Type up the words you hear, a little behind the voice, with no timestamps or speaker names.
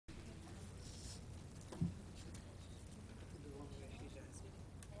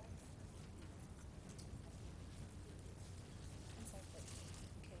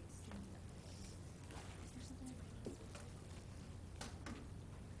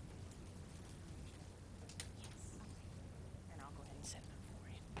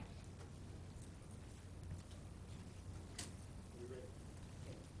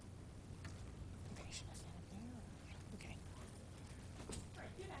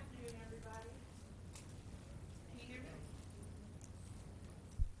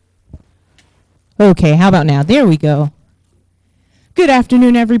Okay, how about now? There we go. Good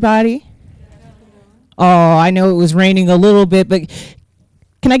afternoon, everybody. Oh, I know it was raining a little bit, but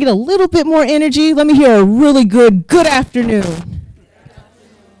can I get a little bit more energy? Let me hear a really good afternoon.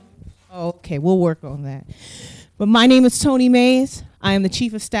 Okay, we'll work on that. But my name is Tony Mays. I am the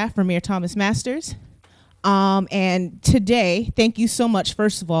Chief of Staff for Mayor Thomas Masters. And today, thank you so much,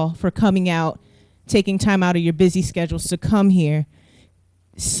 first of all, for coming out, taking time out of your busy schedules to come here.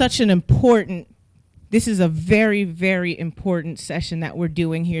 This is a very, very important session that we're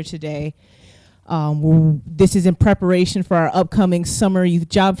doing here today. This is in preparation for our upcoming Summer Youth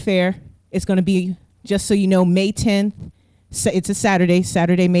Job Fair. It's going to be, just so you know, May 10th. It's a Saturday,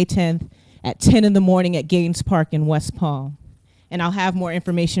 May 10th, at 10 in the morning at Gaines Park in West Palm. And I'll have more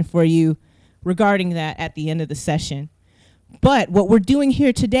information for you regarding that at the end of the session. But what we're doing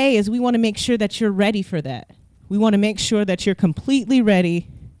here today is we want to make sure that you're ready for that. We want to make sure that you're completely ready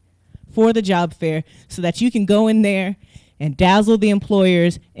for the job fair so that you can go in there and dazzle the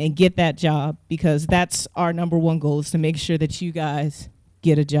employers and get that job, because that's our number one goal, is to make sure that you guys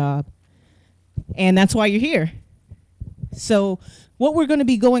get a job. And that's why you're here. So what we're going to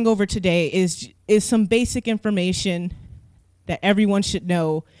be going over today is some basic information that everyone should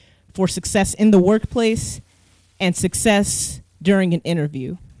know for success in the workplace and success during an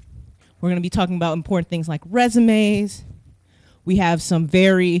interview. We're going to be talking about important things like resumes. We have some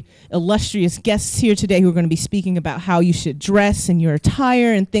very illustrious guests here today who are going to be speaking about how you should dress and your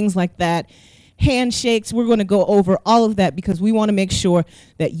attire and things like that. Handshakes, we're going to go over all of that because we want to make sure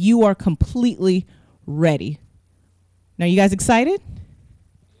that you are completely ready. Now, you guys excited?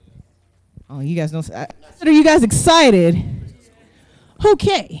 Oh, you guys don't. Are you guys excited?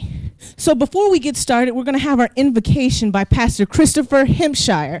 Okay. So before we get started, we're going to have our invocation by Pastor Christopher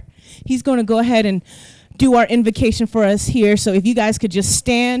Hampshire. He's going to go ahead and do our invocation for us here. So if you guys could just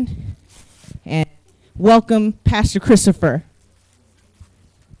stand and welcome Pastor Christopher.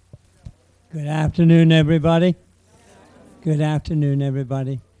 Good afternoon, everybody. Good afternoon,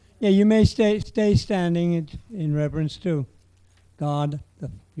 everybody. Yeah, you may stay standing in reverence to God,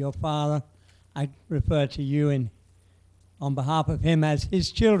 your Father. I refer to you on behalf of him as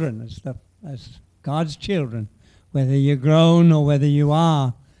his children, as God's children, whether you're grown or whether you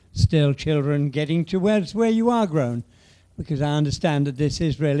are still children getting to where you are grown, because I understand that this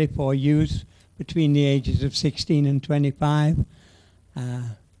is really for youth between the ages of 16 and 25.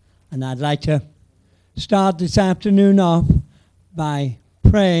 And I'd like to start this afternoon off by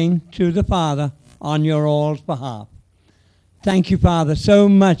praying to the Father on your all's behalf. Thank you, Father, so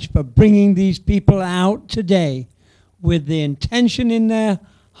much for bringing these people out today with the intention in their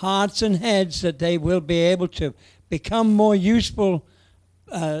hearts and heads that they will be able to become more useful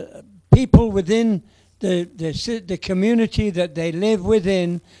people within the community that they live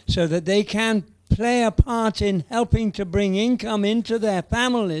within, so that they can play a part in helping to bring income into their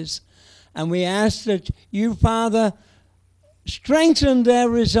families. And we ask that you, Father, strengthen their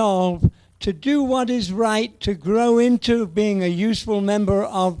resolve to do what is right, to grow into being a useful member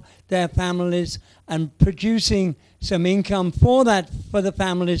of their families and producing some income for the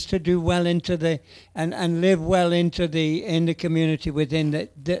families to do well into and live well in the community within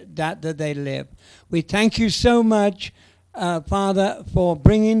that they live. We thank you so much, Father, for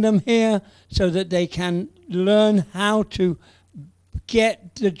bringing them here so that they can learn how to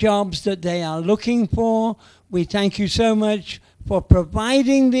get the jobs that they are looking for. We thank you so much for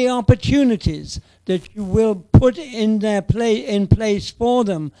providing the opportunities that you will put in place for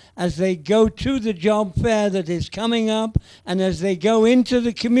them as they go to the job fair that is coming up and as they go into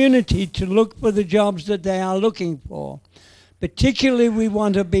the community to look for the jobs that they are looking for. Particularly, we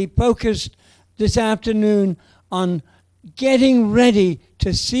want to be focused this afternoon on getting ready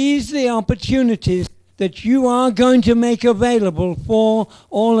to seize the opportunities that you are going to make available for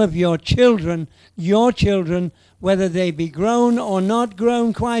all of your children, whether they be grown or not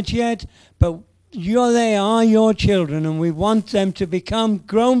grown quite yet, but they are your children, and we want them to become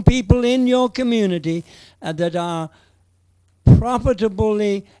grown people in your community that are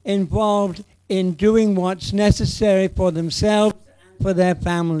profitably involved in doing what's necessary for themselves and for their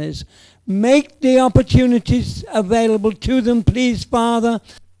families. Make the opportunities available to them, please, Father,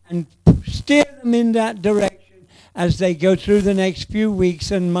 and steer them in that direction as they go through the next few weeks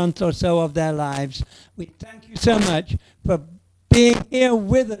and months or so of their lives. We thank you so much for being here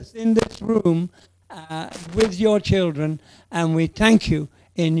with us in this room with your children, and we thank you.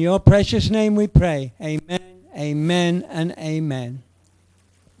 In your precious name we pray. Amen, amen, and amen.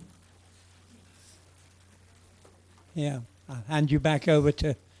 Yeah, I'll hand you back over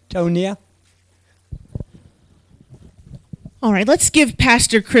to Tonia. All right, let's give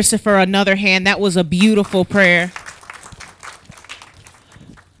Pastor Christopher another hand. That was a beautiful prayer.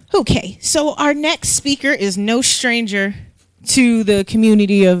 Okay, so our next speaker is no stranger to the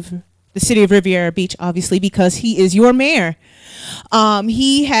community of the city of Riviera Beach, obviously, because he is your mayor.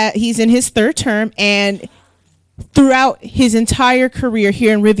 He's in his third term, and throughout his entire career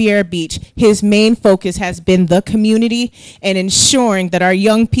here in Riviera Beach, his main focus has been the community and ensuring that our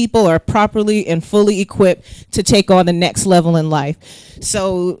young people are properly and fully equipped to take on the next level in life.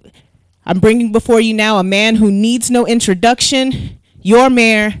 So I'm bringing before you now a man who needs no introduction, your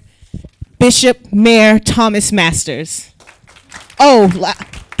mayor, Bishop Mayor Thomas Masters. Oh,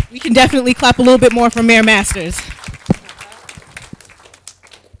 we can definitely clap a little bit more for Mayor Masters.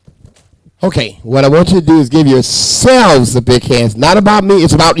 Okay, what I want you to do is give yourselves a big hand. It's not about me,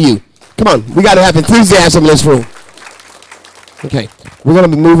 it's about you. Come on, we got to have enthusiasm in this room. Okay, we're going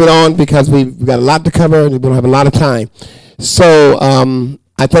to be moving on because we've got a lot to cover and we don't have a lot of time. So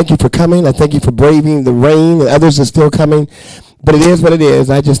I thank you for coming. I thank you for braving the rain, and others are still coming. But it is what it is.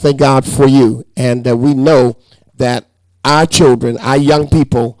 I just thank God for you. And we know that our children, our young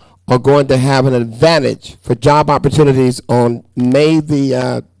people, are going to have an advantage for job opportunities on May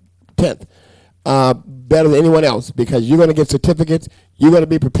the 10th. Better than anyone else, because you're going to get certificates, you're going to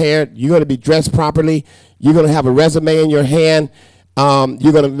be prepared, you're going to be dressed properly, you're going to have a resume in your hand,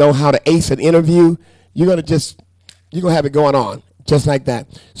 you're going to know how to ace an interview, you're going to have it going on, just like that.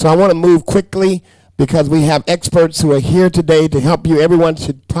 So I want to move quickly because we have experts who are here today to help you. Everyone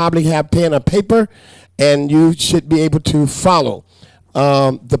should probably have pen and paper, and you should be able to follow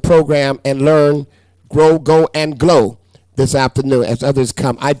the program and learn, grow, go, and glow this afternoon as others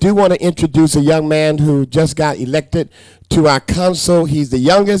come. I do want to introduce a young man who just got elected to our council. He's the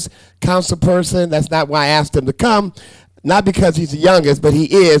youngest council person. That's not why I asked him to come. Not because he's the youngest, but he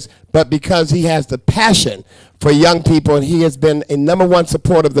is, but because he has the passion for young people, and he has been a #1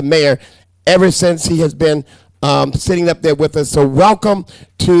 supporter of the mayor ever since he has been sitting up there with us. So welcome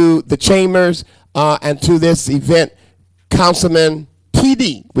to the Chambers and to this event, Councilman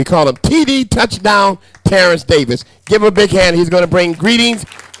TD. We call him TD Touchdown Terrence Davis. Give him a big hand. He's going to bring greetings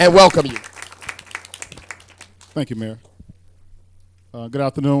and welcome you. Thank you, Mayor. Good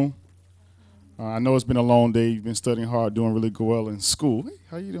afternoon. I know it's been a long day. You've been studying hard, doing really well in school. Hey,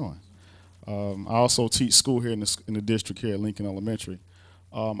 how you doing? I also teach school here in the district here at Lincoln Elementary.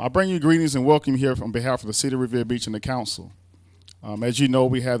 I bring you greetings and welcome you here on behalf of the City of Riviera Beach and the council. As you know,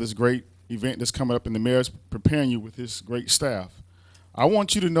 we have this great event that's coming up, and the mayor's preparing you with his great staff. I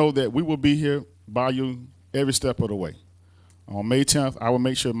want you to know that we will be here by you every step of the way. On May 10th, I will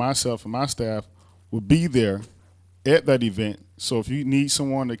make sure myself and my staff will be there at that event. So if you need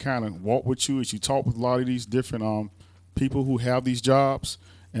someone to kind of walk with you as you talk with a lot of these different people who have these jobs,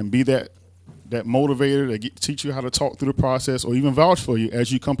 and be that motivator that teach you how to talk through the process, or even vouch for you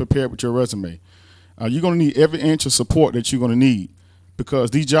as you come prepared with your resume. You're going to need every inch of support that you're going to need,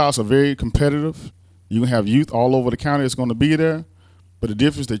 because these jobs are very competitive. You're going to have youth all over the county that's going to be there. But the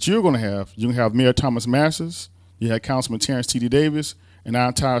difference that you're going to have Mayor Thomas Masters, you have Councilman Terrence T.D. Davis, and our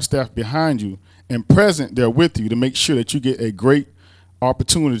entire staff behind you and present there with you to make sure that you get a great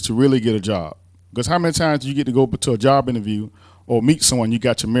opportunity to really get a job. Because how many times do you get to go to a job interview or meet someone, you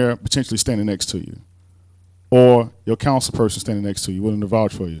got your mayor potentially standing next to you, or your council person standing next to you, willing to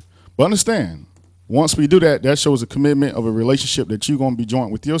vouch for you? But understand, once we do that, that shows a commitment of a relationship that you're going to be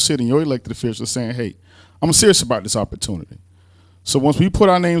joint with your city and your elected officials, saying, hey, I'm serious about this opportunity. So once we put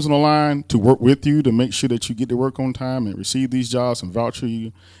our names on the line to work with you to make sure that you get to work on time and receive these jobs and vouch for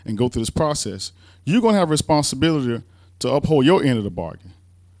you and go through this process, you're going to have a responsibility to uphold your end of the bargain,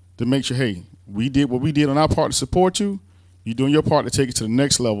 to make sure, hey, we did what we did on our part to support you. You're doing your part to take it to the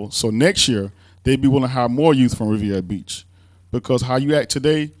next level. So next year, they'd be willing to hire more youth from Riviera Beach, because how you act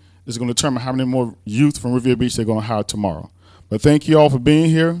today is going to determine how many more youth from Riviera Beach they're going to hire tomorrow. But thank you all for being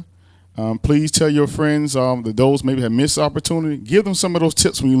here. Please tell your friends that those maybe have missed the opportunity. Give them some of those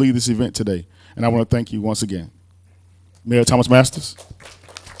tips when you leave this event today. And I want to thank you once again. Mayor Thomas Masters.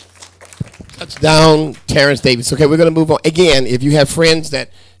 Touchdown, Terrence Davis. Okay, we're going to move on. Again, if you have friends that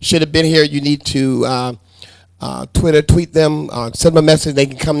should have been here, you need to tweet them, send them a message. They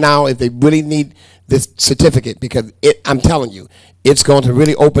can come now if they really need this certificate, because I'm telling you, it's going to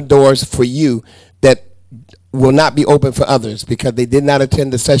really open doors for you that will not be open for others, because they did not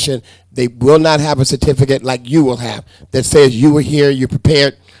attend the session. They will not have a certificate like you will have that says you were here, you're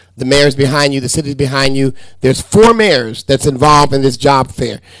prepared, the mayor's behind you, the city's behind you. There's 4 mayors that's involved in this job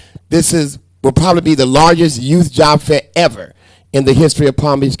fair. This will probably be the largest youth job fair ever in the history of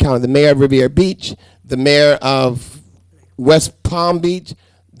Palm Beach County. The mayor of Riviera Beach, the mayor of West Palm Beach,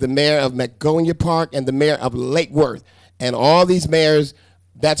 the mayor of Magonia Park, and the mayor of Lake Worth. And all these mayors,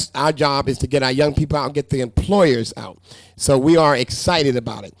 that's our job, is to get our young people out and get the employers out. So we are excited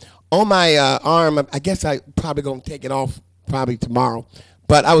about it. On my arm, I guess I probably going to take it off probably tomorrow.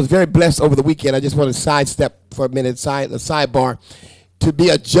 But I was very blessed over the weekend. I just want to sidestep for a minute, a sidebar, to be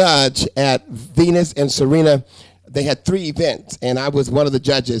a judge at Venus and Serena. They had 3 events, and I was one of the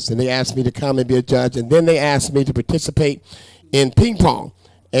judges, and they asked me to come and be a judge. And then they asked me to participate in ping pong.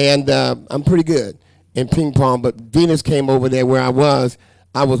 And I'm pretty good in ping pong, but Venus came over there where I was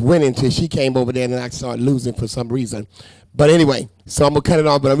winning until she came over there, and then I started losing for some reason. But anyway, so I'm going to cut it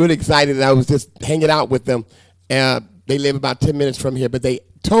off, but I'm really excited that I was just hanging out with them. They live about 10 minutes from here, but they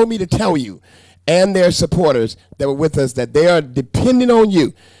told me to tell you and their supporters that were with us that they are depending on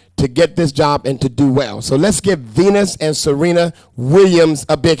you to get this job and to do well. So let's give Venus and Serena Williams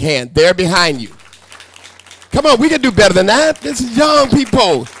a big hand. They're behind you. Come on, we can do better than that. This is young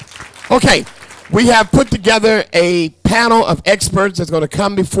people. Okay, we have put together a panel of experts that's going to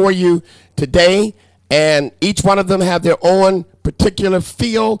come before you today, and each one of them have their own particular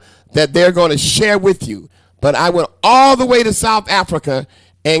field that they're going to share with you. But I went all the way to South Africa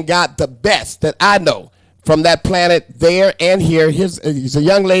and got the best that I know from that planet there and here. He's a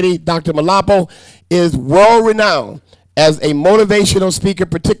young lady, Dr. Malapo, is world-renowned as a motivational speaker,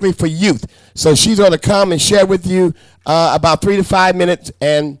 particularly for youth. So she's going to come and share with you about 3 to 5 minutes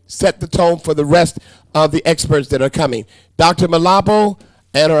and set the tone for the rest of the experts that are coming. Dr. Malapo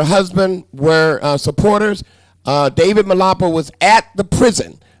and her husband were supporters. David Malapo was at the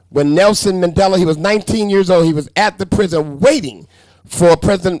prison when Nelson Mandela, he was 19 years old, he was at the prison waiting for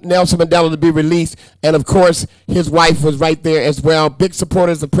President Nelson Mandela to be released. And of course, his wife was right there as well. Big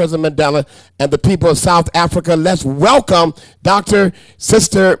supporters of President Mandela and the people of South Africa. Let's welcome Dr.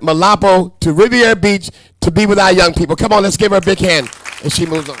 Sister Malapo to Riviera Beach to be with our young people. Come on, let's give her a big hand as she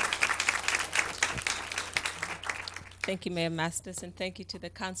moves on. Thank you, Mayor Masters, and thank you to the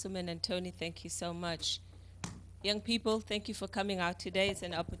Councilman and Tony. Thank you so much. Young people, thank you for coming out today. It's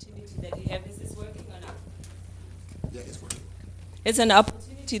an opportunity that you have. Is this working or not? Yeah, it's working. It's an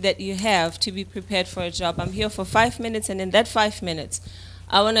opportunity that you have to be prepared for a job. I'm here for 5 minutes, and in that 5 minutes,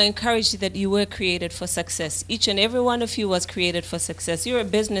 I want to encourage you that you were created for success. Each and every one of you was created for success. You're a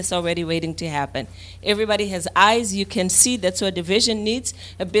business already waiting to happen. Everybody has eyes you can see. That's what a vision needs.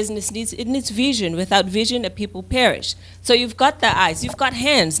 A business needs. It needs vision. Without vision, a people perish. So you've got the eyes. You've got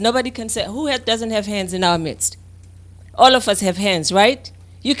hands. Nobody can say, who doesn't have hands in our midst? All of us have hands, right?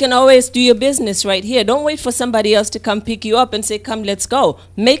 You can always do your business right here. Don't wait for somebody else to come pick you up and say, come, let's go.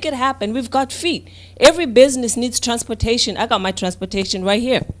 Make it happen. We've got feet. Every business needs transportation. I got my transportation right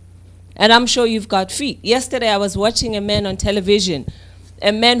here. And I'm sure you've got feet. Yesterday, I was watching a man on television,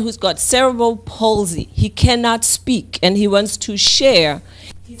 a man who's got cerebral palsy. He cannot speak, and he wants to share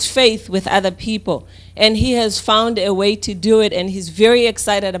his faith with other people. And he has found a way to do it, and he's very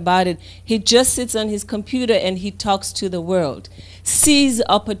excited about it. He just sits on his computer and he talks to the world. Seize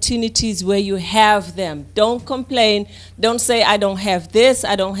opportunities where you have them. Don't complain. Don't say, I don't have this,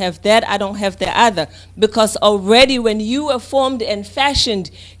 I don't have that, I don't have the other. Because already when you were formed and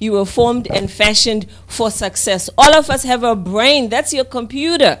fashioned, you were formed and fashioned for success. All of us have a brain. That's your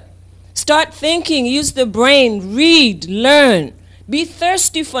computer. Start thinking. Use the brain. Read. Learn. Be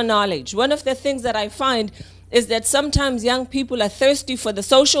thirsty for knowledge. One of the things that I find is that sometimes young people are thirsty for the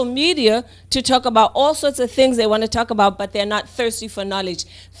social media to talk about all sorts of things they want to talk about, but they're not thirsty for knowledge.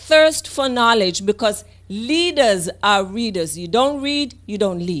 Thirst for knowledge, because leaders are readers. You don't read, you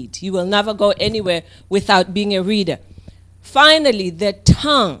don't lead. You will never go anywhere without being a reader. Finally, the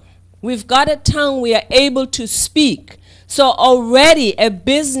tongue. We've got a tongue we are able to speak. So already a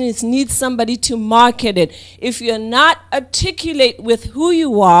business needs somebody to market it. If you're not articulate with who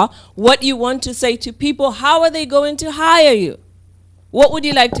you are, what you want to say to people, how are they going to hire you? What would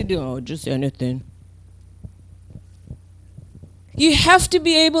you like to do? Oh, just anything. You have to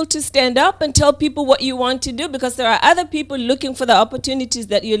be able to stand up and tell people what you want to do, because there are other people looking for the opportunities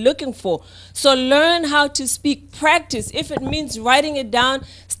that you're looking for. So learn how to speak. Practice. If it means writing it down,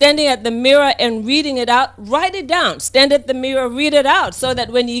 standing at the mirror and reading it out, write it down. Stand at the mirror, read it out, so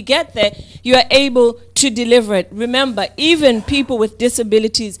that when you get there, you are able to deliver it. Remember, even people with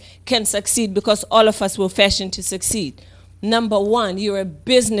disabilities can succeed, because all of us were fashioned to succeed. Number one, you're a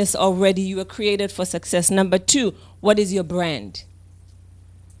business already. You were created for success. Number two, what is your brand?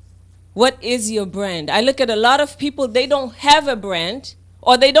 What is your brand? I look at a lot of people, they don't have a brand,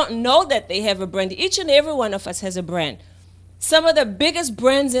 or they don't know that they have a brand. Each and every one of us has a brand. Some of the biggest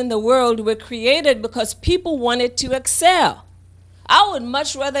brands in the world were created because people wanted to excel. I would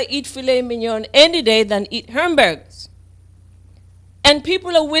much rather eat filet mignon any day than eat hamburgers. And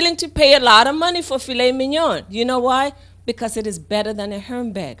people are willing to pay a lot of money for filet mignon. You know why? Because it is better than a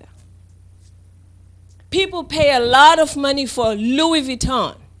Hermberger. People pay a lot of money for Louis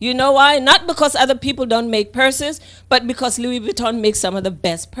Vuitton. You know why? Not because other people don't make purses, but because Louis Vuitton makes some of the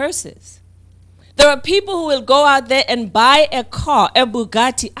best purses. There are people who will go out there and buy a car, a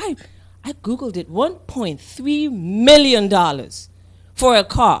Bugatti. I Googled it, $1.3 million for a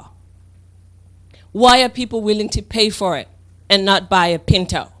car. Why are people willing to pay for it and not buy a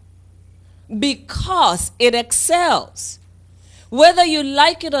Pinto? Because it excels. Whether you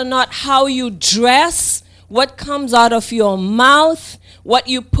like it or not, how you dress, what comes out of your mouth, what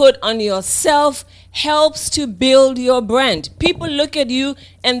you put on yourself helps to build your brand. People look at you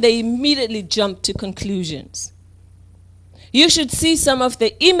and they immediately jump to conclusions. You should see some of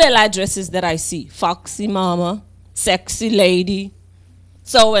the email addresses that I see. Foxy Mama, Sexy Lady,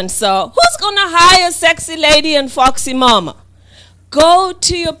 so-and-so. Who's going to hire Sexy Lady and Foxy Mama? Go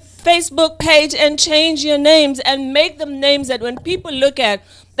to your Facebook page and change your names and make them names that when people look at,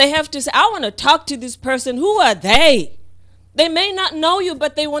 they have to say, I want to talk to this person. Who are they? They may not know you,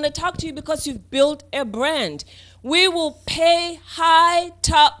 but they want to talk to you because you've built a brand. We will pay high,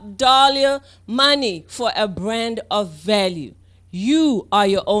 top dollar money for a brand of value. You are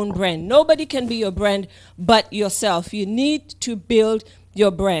your own brand. Nobody can be your brand but yourself. You need to build your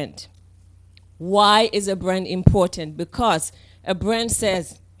brand. Why is a brand important? Because a brand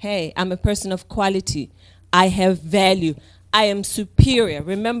says, hey, I'm a person of quality. I have value. I am superior.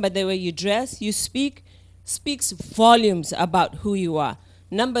 Remember, the way you dress, you speak, speaks volumes about who you are.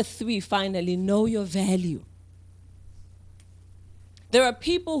 Number 3, finally, know your value. There are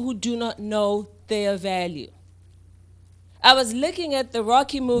people who do not know their value. I was looking at the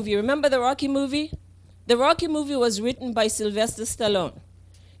Rocky movie. Remember the Rocky movie? The Rocky movie was written by Sylvester Stallone.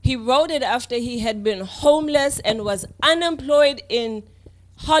 He wrote it after he had been homeless and was unemployed in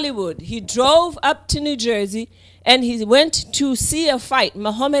Hollywood. He drove up to New Jersey and he went to see a fight,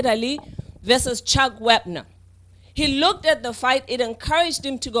 Muhammad Ali versus Chuck Wepner. He looked at the fight. It encouraged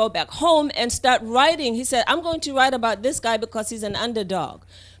him to go back home and start writing. He said, I'm going to write about this guy because he's an underdog.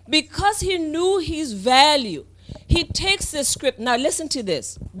 Because he knew his value, he takes the script. Now listen to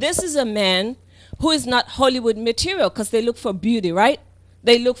this. This is a man who is not Hollywood material because they look for beauty, right?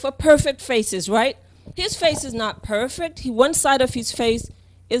 They look for perfect faces, right? His face is not perfect. One side of his face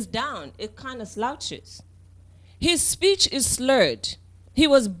is down. It kind of slouches. His speech is slurred. He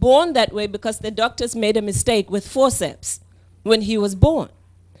was born that way because the doctors made a mistake with forceps when he was born.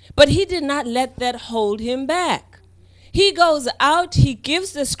 But he did not let that hold him back. He goes out, he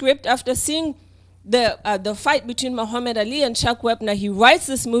gives the script after seeing the fight between Muhammad Ali and Chuck Wepner. He writes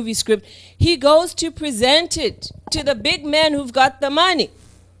this movie script. He goes to present it to the big men who've got the money.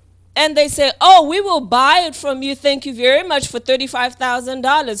 And they say, oh, we will buy it from you, thank you very much, for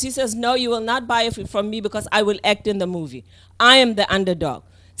 $35,000. He says, no, you will not buy it from me because I will act in the movie. I am the underdog.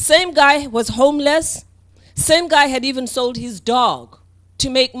 Same guy was homeless. Same guy had even sold his dog to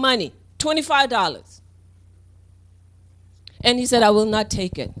make money, $25. And he said, I will not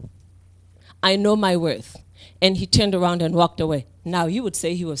take it. I know my worth. And he turned around and walked away. Now, you would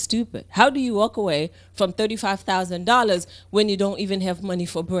say he was stupid. How do you walk away from $35,000 when you don't even have money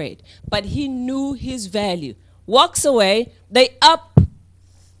for bread? But he knew his value. Walks away. They up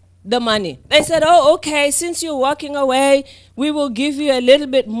the money. They said, oh, okay, since you're walking away, we will give you a little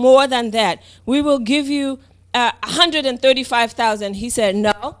bit more than that. We will give you $135,000. He said,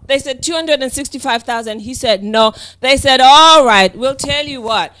 no. They said $265,000. He said, no. They said, all right, we'll tell you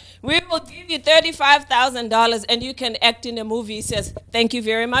what. We will give you $35,000 and you can act in a movie. He says, thank you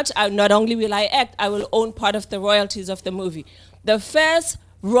very much. Not only will I act, I will own part of the royalties of the movie. The first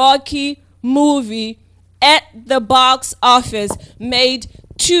Rocky movie at the box office made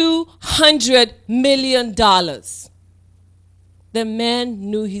 $200 million. The man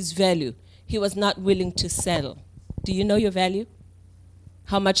knew his value. He was not willing to settle. Do you know your value?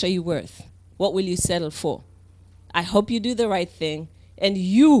 How much are you worth? What will you settle for? I hope you do the right thing. And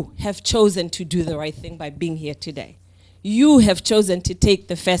you have chosen to do the right thing by being here today. You have chosen to take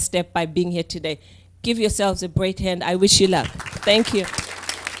the first step by being here today. Give yourselves a great hand. I wish you luck. Thank you.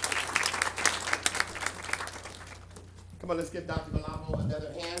 Come on, let's give Dr. Malamo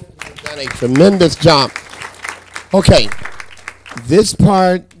another hand. He's done a tremendous job. Okay, this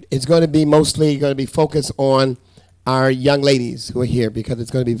part is going to be mostly going to be focused on our young ladies who are here because it's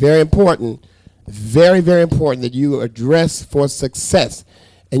going to be very important. Very, very important that you address for success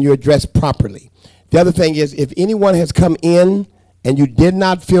and you address properly. The other thing is if anyone has come in and you did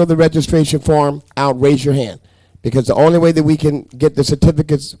not fill the registration form out, raise your hand. Because the only way that we can get the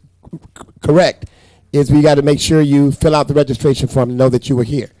certificates correct is we got to make sure you fill out the registration form and know that you were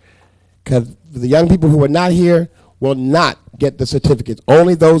here. Because the young people who are not here, will not get the certificates.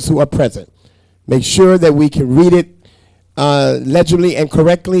 Only those who are present. Make sure that we can read it legibly and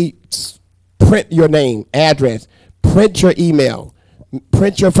correctly. Print your name, address, print your email,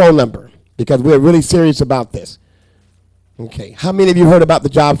 print your phone number, because we're really serious about this. Okay. How many of you heard about the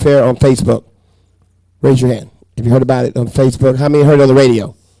job fair on Facebook? Raise your hand. If you heard about it on Facebook, how many heard it on the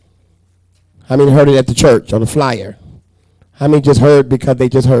radio? How many heard it at the church on the flyer? How many just heard because they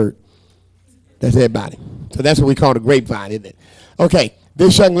just heard? That's everybody. So that's what we call the grapevine, isn't it? Okay.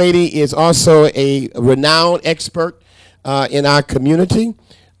 This young lady is also a renowned expert in our community.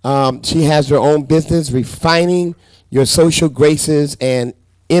 She has her own business, Refining Your Social Graces and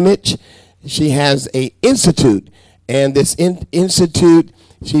Image. She has an institute, and this institute,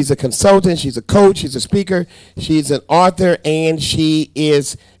 she's a consultant, she's a coach, she's a speaker, she's an author, and she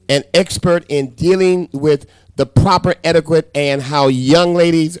is an expert in dealing with the proper etiquette and how young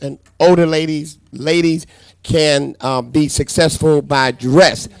ladies and older ladies can be successful by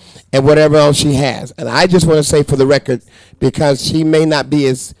dress and whatever else she has. And I just want to say for the record, because she may not be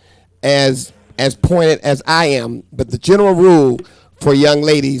as pointed as I am, but the general rule for young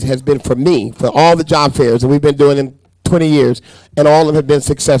ladies has been, for me, for all the job fairs that we've been doing in 20 years, and all of them have been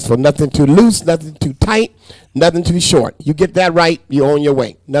successful. Nothing too loose, nothing too tight, nothing too short. You get that right, you're on your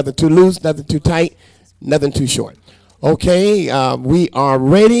way. Nothing too loose, nothing too tight, nothing too short. Okay, we are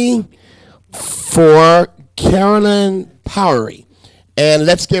ready for Carolyn Powery. And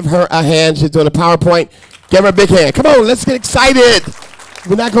let's give her a hand. She's doing a PowerPoint. Give her a big hand. Come on, let's get excited.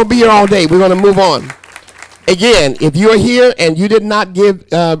 We're not going to be here all day. We're going to move on. Again, if you're here and you did not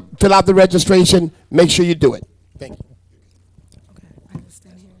fill out the registration, make sure you do it. Thank you. Okay, I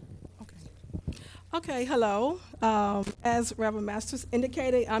understand here. Okay, hello. As Reverend Masters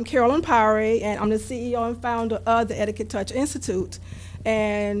indicated, I'm Carolyn Powery, and I'm the CEO and founder of the Etiquette Touch Institute.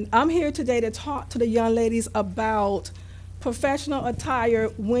 And I'm here today to talk to the young ladies about professional attire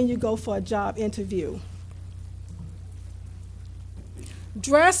when you go for a job interview.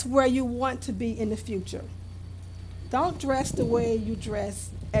 Dress where you want to be in the future. Don't dress the way you dress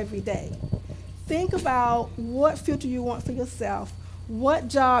every day. Think about what future you want for yourself, what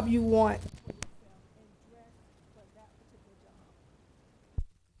job you want for yourself, and dress for that particular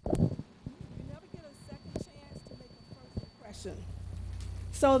job. You never get a second chance to make a first impression.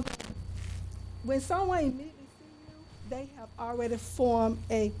 So when someone immediately sees you, they have already formed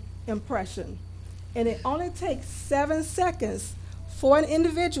an impression. And it only takes 7 seconds for an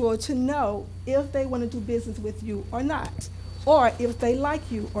individual to know if they want to do business with you or not, or if they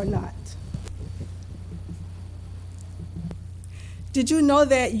like you or not. Did you know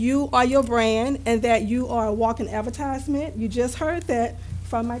that you are your brand and that you are a walking advertisement? You just heard that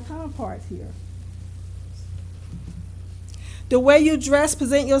from my counterparts here. The way you dress,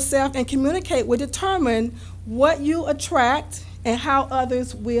 present yourself, and communicate will determine what you attract and how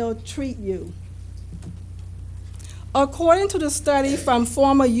others will treat you. According to the study from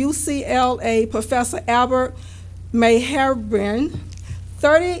former UCLA Professor Albert Mehrabian,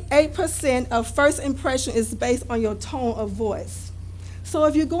 38% of first impression is based on your tone of voice. So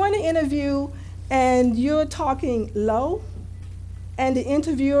if you go in an interview and you're talking low, and the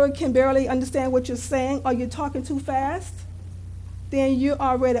interviewer can barely understand what you're saying, or you're talking too fast, then you're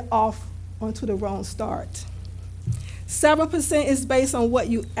already off onto the wrong start. 7% is based on what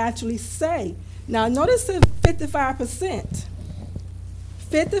you actually say. Now notice the 55%.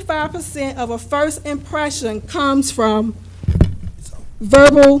 55% of a first impression comes from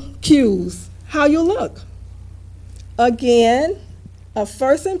verbal cues, how you look. Again, a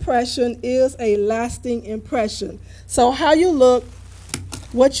first impression is a lasting impression. So how you look,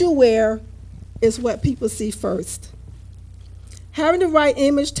 what you wear, is what people see first. Having the right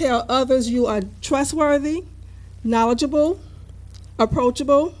image tells others you are trustworthy, knowledgeable,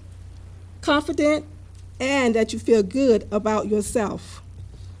 approachable, confident, and that you feel good about yourself.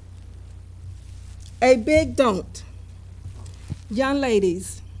 A big don't. Young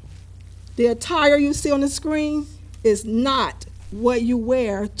ladies, the attire you see on the screen is not what you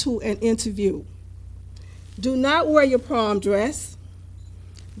wear to an interview. Do not wear your prom dress.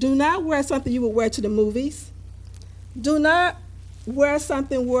 Do not wear something you would wear to the movies. Do not wear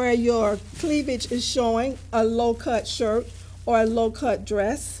something where your cleavage is showing, a low-cut shirt or a low-cut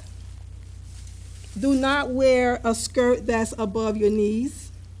dress. Do not wear a skirt that's above your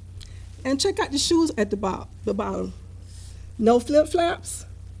knees. And check out the shoes at the bottom. No flip-flops.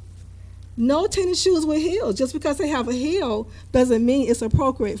 No tennis shoes with heels. Just because they have a heel doesn't mean it's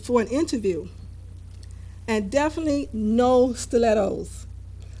appropriate for an interview. And definitely no stilettos.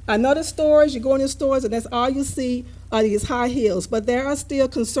 I know the stores, you go in the stores and that's all you see are these high heels, but there are still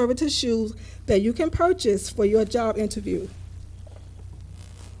conservative shoes that you can purchase for your job interview.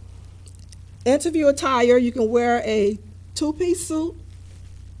 Interview attire, you can wear a two-piece suit,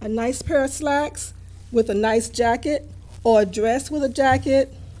 a nice pair of slacks with a nice jacket, or a dress with a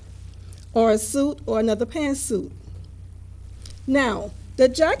jacket, or a suit or another pantsuit. Now, the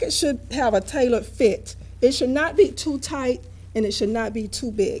jacket should have a tailored fit. It should not be too tight and it should not be too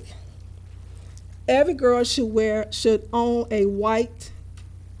big. Every girl should own a white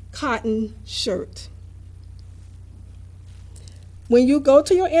cotton shirt. When you go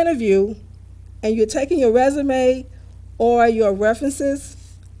to your interview and you're taking your resume or your references,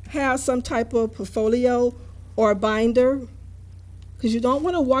 have some type of portfolio or binder, because you don't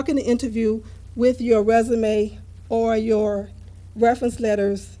want to walk in the interview with your resume or your reference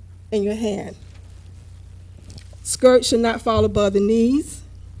letters in your hand. Skirts should not fall above the knees.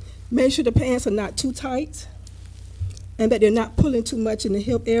 Make sure the pants are not too tight and that they're not pulling too much in the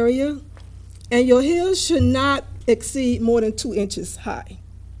hip area. And your heels should not exceed more than 2 inches high.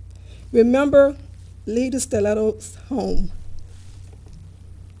 Remember, leave the stilettos home.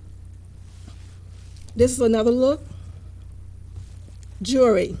 This is another look.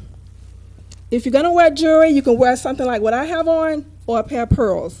 Jewelry. If you're gonna wear jewelry, you can wear something like what I have on or a pair of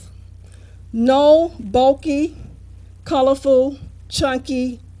pearls. No bulky, colorful,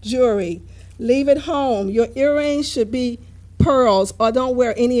 chunky jewelry. Leave it home. Your earrings should be pearls or don't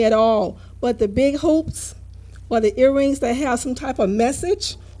wear any at all. But the big hoops or the earrings that have some type of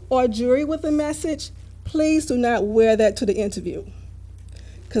message or jewelry with a message, please do not wear that to the interview.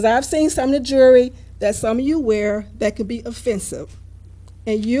 Because I've seen some of the jewelry that some of you wear that could be offensive.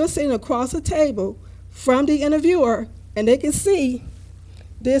 And you're sitting across the table from the interviewer and they can see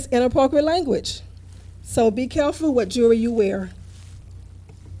this inappropriate language. So be careful what jewelry you wear.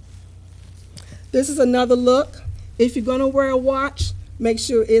 This is another look. If you're gonna wear a watch, make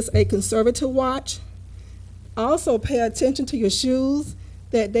sure it's a conservative watch. Also pay attention to your shoes,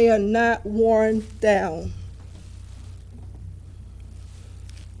 that they are not worn down.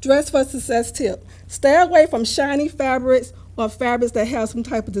 Dress for success tip. Stay away from shiny fabrics or fabrics that have some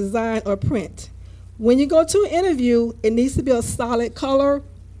type of design or print. When you go to an interview, it needs to be a solid color.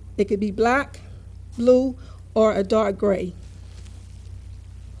 It could be black, blue, or a dark gray.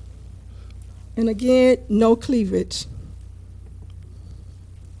 And again, no cleavage.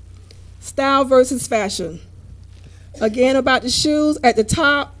 Style versus fashion. Again, about the shoes, at the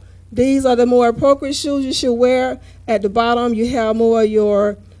top, these are the more appropriate shoes you should wear. At the bottom, you have more of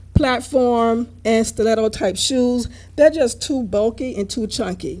your platform and stiletto type shoes. They're just too bulky and too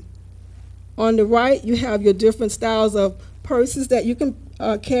chunky. On the right, you have your different styles of purses that you can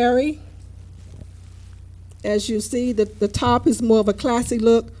carry. As you see, the top is more of a classy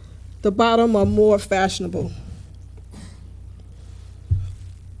look. The bottom are more fashionable.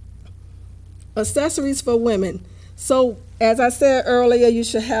 Accessories for women. So, as I said earlier, you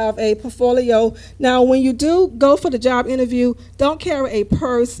should have a portfolio. Now, when you do go for the job interview, don't carry a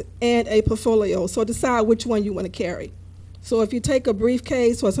purse and a portfolio. So decide which one you want to carry. So if you take a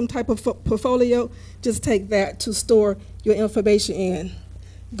briefcase or some type of portfolio, just take that to store your information in.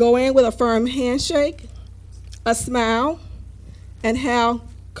 Go in with a firm handshake, a smile, and have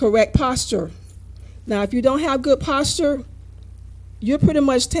correct posture. Now, if you don't have good posture, you're pretty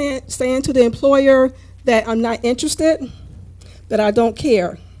much saying to the employer that I'm not interested, that I don't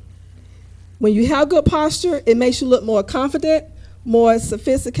care. When you have good posture, it makes you look more confident, more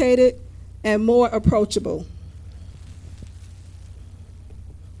sophisticated, and more approachable.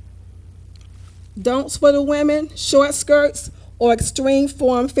 Don'ts for the women: short skirts or extreme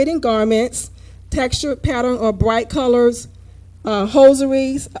form-fitting garments, textured pattern or bright colors,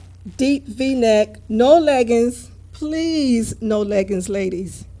 hosieries, deep V-neck, no leggings. Please, no leggings,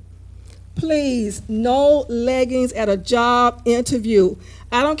 ladies. Please, no leggings at a job interview.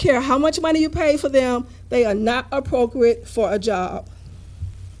 I don't care how much money you pay for them, they are not appropriate for a job.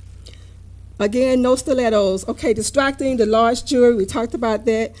 Again, no stilettos. Okay, distracting, the large jewelry, we talked about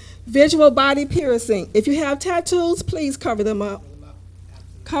that. Visual body piercing. If you have tattoos, please cover them up.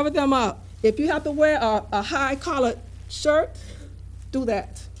 Cover them up. If you have to wear a high collared shirt, do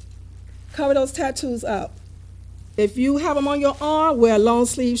that. Cover those tattoos up. If you have them on your arm, wear a long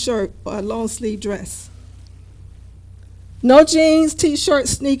sleeve shirt or a long sleeve dress. No jeans,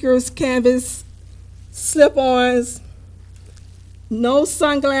 t-shirts, sneakers, canvas, slip-ons. No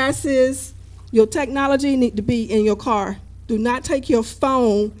sunglasses. Your technology need to be in your car. Do not take your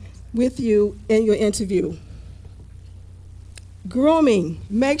phone with you in your interview. Grooming.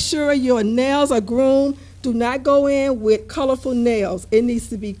 Make sure your nails are groomed Do not go in with colorful nails. It needs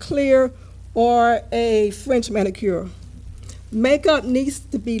to be clear or a French manicure. Makeup needs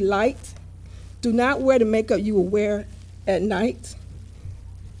to be light. Do not wear the makeup you will wear at night.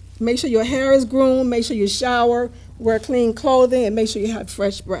 Make sure your hair is groomed. Make sure you shower, wear clean clothing, and make sure you have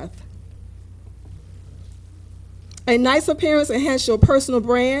fresh breath. A nice appearance enhances your personal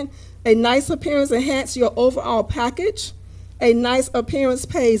brand. A nice appearance enhances your overall package. A nice appearance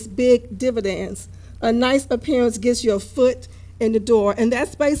pays big dividends. A nice appearance gets your foot in the door. And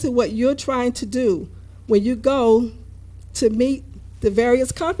that's basically what you're trying to do when you go to meet the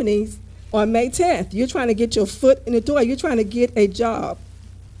various companies on May 10th. You're trying to get your foot in the door. You're trying to get a job.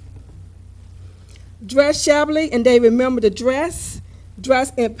 Dress shabbily, and they remember the dress.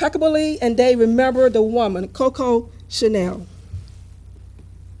 Dress impeccably, and they remember the woman. Coco Chanel.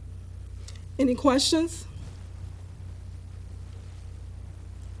 Any questions?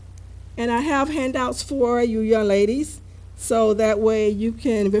 And I have handouts for you young ladies, so that way you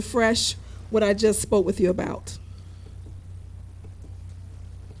can refresh what I just spoke with you about.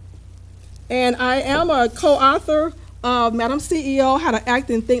 And I am a co-author of Madam CEO, How to Act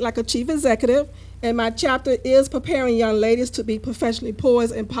and Think Like a Chief Executive. And my chapter is preparing young ladies to be professionally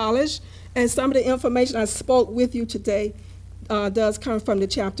poised and polished. And some of the information I spoke with you today does come from the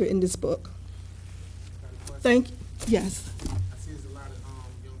chapter in this book. Thank you. Yes. I see there's a lot of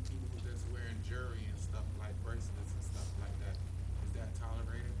young people that's wearing jewelry and stuff like bracelets and stuff like that. Is that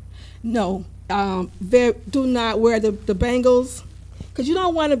tolerated? No. Do not wear the bangles, because you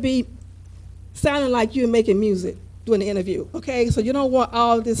don't want to be sounding like you're making music during the interview, okay? So you don't want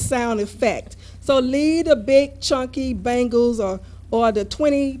all this sound effect. So leave the big chunky bangles or the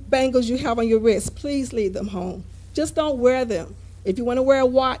 20 bangles you have on your wrist. Please leave them home. Just don't wear them. If you want to wear a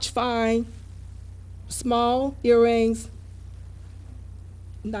watch, fine. Small earrings,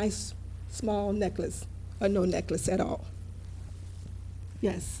 nice small necklace, or no necklace at all.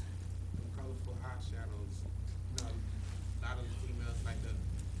 Yes. Colorful eyeshadows. You know, a lot of the females like to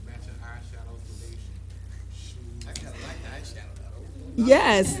match their eyeshadows with their shoes. I kind of like the eyeshadow.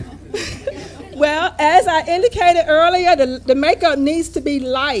 Yes. Well, as I indicated earlier, the makeup needs to be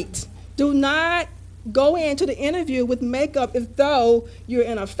light. Do not go into the interview with makeup as though you're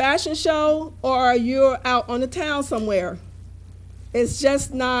in a fashion show or you're out on the town somewhere. It's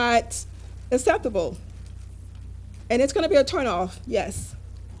just not acceptable. And it's going to be a turnoff, yes.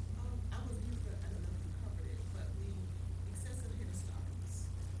 I was used to, I don't know if you covered it, but the excessive hairstyles,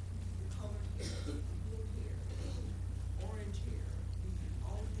 the colored hair, the blue hair, the orange hair,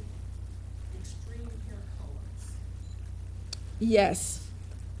 all the extreme hair colors. Yes.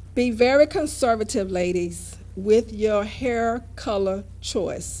 Be very conservative, ladies, with your hair color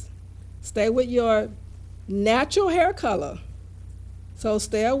choice. Stay with your natural hair color. So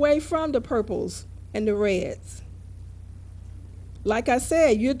stay away from the purples and the reds. Like I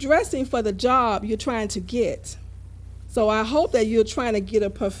said, you're dressing for the job you're trying to get. So I hope that you're trying to get a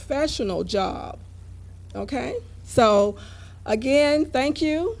professional job, okay? So again, thank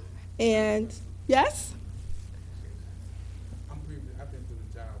you, and yes? I've been through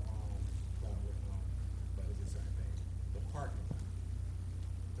the job but it's the same thing. The parking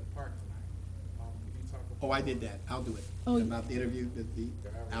lot. Can you talk about? Oh, I did that. I'll do it. Oh, About the interview,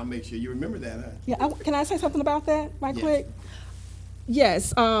 I'll make sure you remember that, huh? Yeah, can I say something about that right Yes. quick?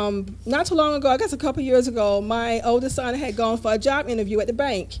 Yes, not too long ago, I guess a couple years ago, my oldest son had gone for a job interview at the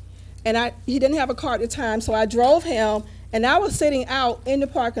bank. And he didn't have a car at the time, so I drove him, and I was sitting out in the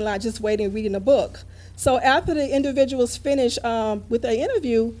parking lot just waiting, reading a book. So after the individuals finished with their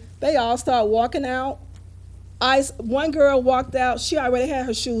interview, they all started walking out. One girl walked out, she already had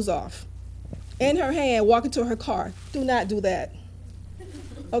her shoes off, in her hand, walking to her car. Do not do that.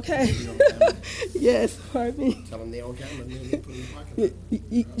 Okay? Yes, pardon me. Tell them they're on camera. They put them in the parking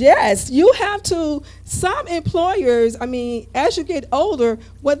lot. Yes, you have to. Some employers, I mean, as you get older,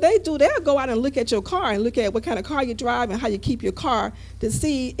 what they do, they'll go out and look at your car and look at what kind of car you drive and how you keep your car to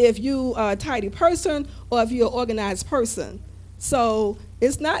see if you are a tidy person or if you're an organized person. So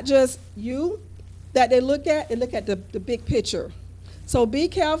it's not just you that they look at the big picture. So be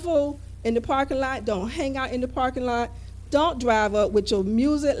careful in the parking lot. Don't hang out in the parking lot. Don't drive up with your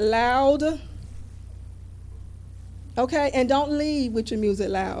music loud. Okay, and don't leave with your music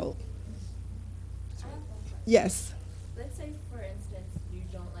loud. Yes. Let's say, for instance, you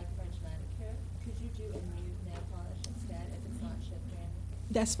don't like French manicure. Could you do a nude nail polish instead if it's not chip branded?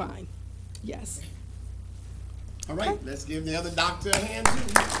 That's fine. Yes. All right, let's give the other doctor a hand, too.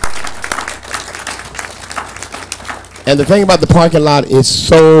 And the thing about the parking lot is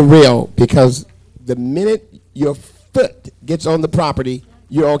so real, because the minute your foot gets on the property,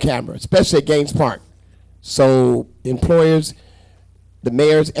 you're on camera, especially at Gaines Park. So employers, the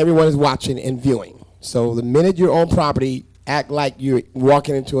mayors, everyone is watching and viewing. So the minute you're on property, act like you're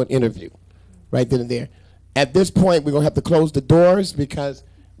walking into an interview, right then and there. At this point, we're going to have to close the doors because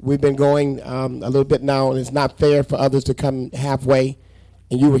we've been going a little bit now, and it's not fair for others to come halfway,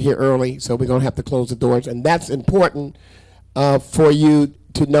 and you were here early, so we're going to have to close the doors. And that's important for you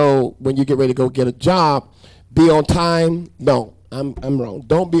to know when you get ready to go get a job. Be on time. No, I'm wrong.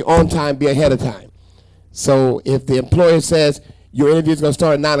 Don't be on time, be ahead of time. So if the employer says your interview is going to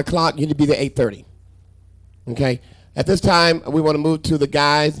start at 9 o'clock, you need to be there 8:30. Okay? At this time, we want to move to the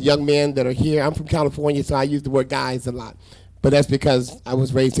guys, young men that are here. I'm from California, so I use the word guys a lot. But that's because I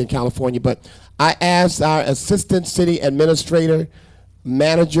was raised in California. But I asked our assistant city administrator,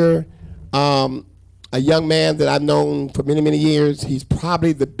 manager, a young man that I've known for many, many years. He's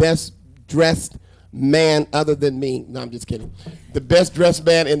probably the best dressed man other than me. No, I'm just kidding. The best dressed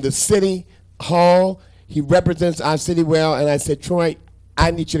man in the city hall. He represents our city well. And I said, Troy,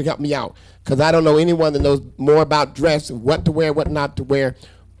 I need you to help me out because I don't know anyone that knows more about dress, what to wear, what not to wear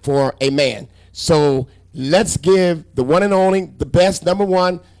for a man. So let's give the one and only, the best, number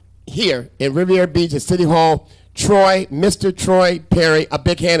one, here in Riviera Beach at City Hall, Troy, Mr. Troy Perry, a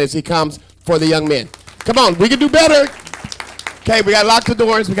big hand as he comes for the young men. Come on, we can do better. Okay, we got to lock the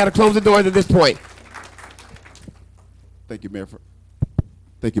doors. We got to close the doors at this point. Thank you, Mayor,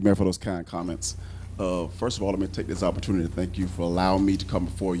 for those kind comments. First of all, let me take this opportunity to thank you for allowing me to come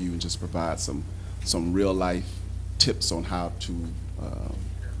before you and just provide some real life tips on how to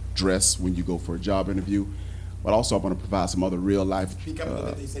dress when you go for a job interview. But also I want to provide some other real life. Speak up a little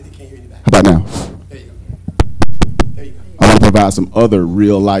bit. They said they can't hear you back. How about now? There you go. There you go. I want to provide some other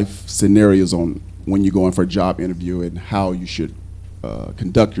real life scenarios on when you're going for a job interview and how you should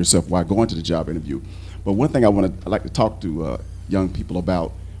conduct yourself while going to the job interview. But one thing I like to talk to young people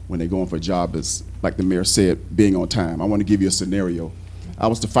about when they're going for a job is, like the mayor said, being on time. I want to give you a scenario. I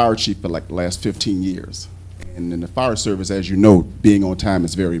was the fire chief for like the last 15 years. And in the fire service, as you know, being on time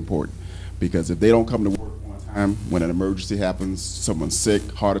is very important because if they don't come to work on time, when an emergency happens, someone's sick,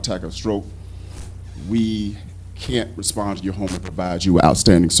 heart attack or stroke, we can't respond to your home and provide you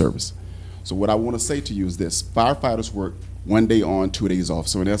outstanding service. So what I want to say to you is this: firefighters work 1 day on, 2 days off.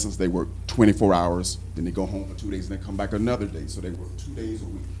 So in essence, they work 24 hours, then they go home for 2 days, and they come back another day. So they work 2 days a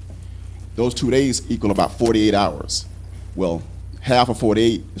week. Those 2 days equal about 48 hours. Well, half of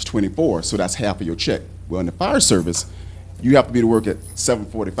 48 is 24, so that's half of your check. Well, in the fire service, you have to be to work at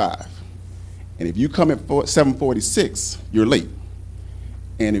 7:45. And if you come at 7:46, you're late.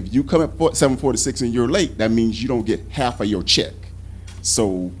 And if you come at 7:46 and you're late, that means you don't get half of your check.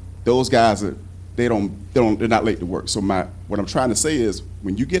 So those guys they're not late to work. So what I'm trying to say is,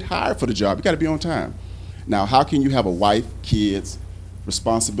 when you get hired for the job, you got to be on time. Now, how can you have a wife, kids,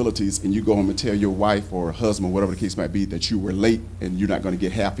 responsibilities, and you go home and tell your wife or husband, whatever the case might be, that you were late and you're not going to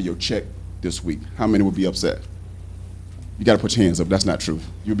get half of your check this week? How many would be upset? You got to put your hands up. That's not true.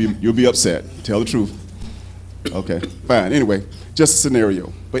 You'll be upset. Tell the truth. Okay, fine. Anyway, just a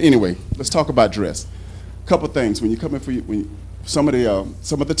scenario. But anyway, let's talk about dress. A couple things when you come in for some of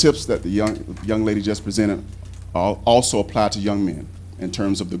the tips that the young lady just presented also apply to young men in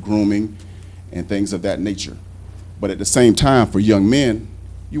terms of the grooming and things of that nature. But at the same time, for young men,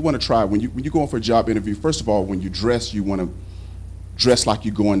 you want to try when you're going for a job interview. First of all, when you dress, you want to dress like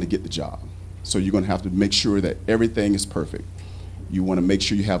you're going to get the job. So you're going to have to make sure that everything is perfect. You want to make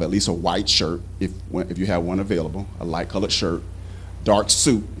sure you have at least a white shirt if you have one available, a light colored shirt, dark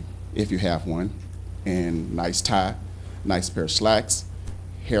suit if you have one, and nice tie, nice pair of slacks,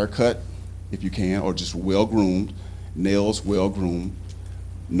 haircut if you can, or just well groomed, nails well groomed,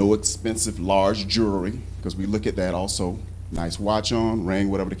 no expensive large jewelry, because we look at that also, nice watch on, ring,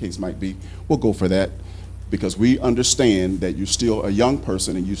 whatever the case might be. We'll go for that because we understand that you're still a young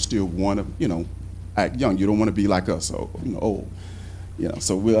person and you still want to, act young. You don't want to be like us, old.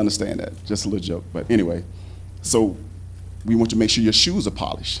 So we understand that. Just a little joke, but anyway. So we want to make sure your shoes are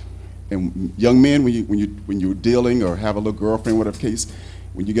polished. And young men, when you're dealing or have a little girlfriend, whatever the case,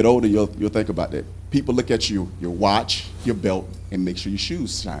 when you get older, you'll think about that. People look at your watch, your belt, and make sure your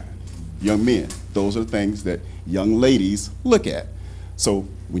shoes shine. Young men, those are the things that young ladies look at. So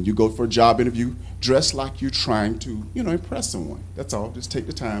when you go for a job interview, dress like you're trying to, impress someone. That's all. Just take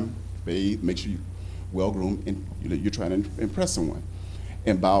the time, bathe, make sure you're well groomed, and you're trying to impress someone.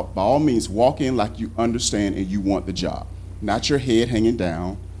 And by all means, walk in like you understand and you want the job, not your head hanging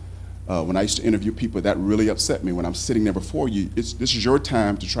down. When I used to interview people, that really upset me. When I'm sitting there before you, this is your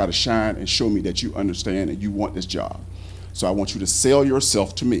time to try to shine and show me that you understand and you want this job. So I want you to sell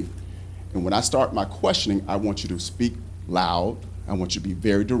yourself to me. And when I start my questioning, I want you to speak loud. I want you to be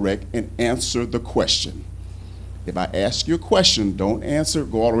very direct and answer the question. If I ask you a question, don't answer,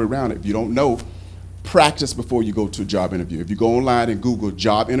 go all the way around it. If you don't know, practice before you go to a job interview. If you go online and Google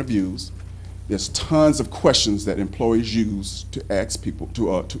job interviews, there's tons of questions that employees use to ask people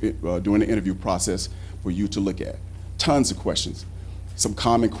during the interview process for you to look at. Tons of questions. Some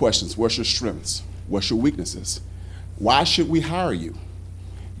common questions. What's your strengths? What's your weaknesses? Why should we hire you?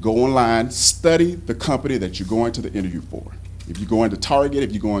 Go online, study the company that you're going to the interview for. If you're going to Target,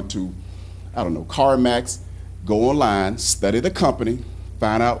 if you're going to, I don't know, CarMax, go online, study the company,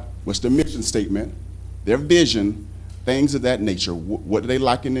 find out what's their mission statement, their vision, things of that nature. What do they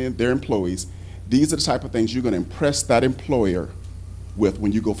like in their employees? These are the type of things you're going to impress that employer with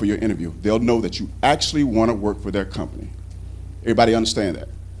when you go for your interview. They'll know that you actually want to work for their company. Everybody understand that?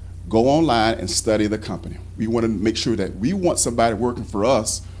 Go online and study the company. We want to make sure that we want somebody working for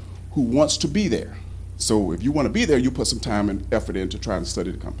us who wants to be there. So if you want to be there, you put some time and effort into trying to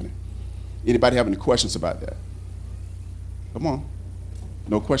study the company. Anybody have any questions about that? Come on.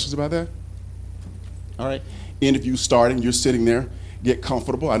 No questions about that? All right. Interview starting, you're sitting there, get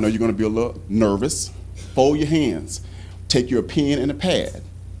comfortable. I know you're going to be a little nervous. Fold your hands. Take your pen and a pad.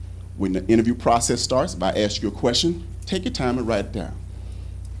 When the interview process starts, if I ask you a question, take your time and write it down.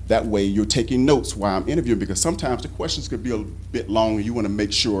 That way you're taking notes while I'm interviewing, because sometimes the questions could be a bit long and you want to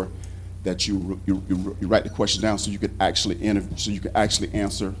make sure that you write the question down so you could actually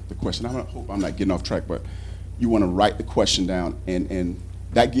answer the question. I hope I'm not getting off track, but you want to write the question down, and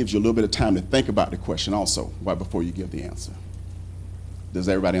that gives you a little bit of time to think about the question also right before you give the answer. Does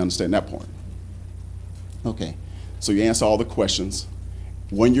everybody understand that point? Okay, so you answer all the questions.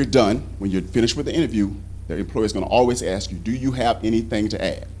 When you're done, when you're finished with the interview, the employer is going to always ask you, do you have anything to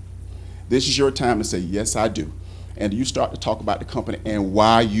add? This is your time to say, yes, I do. And you start to talk about the company and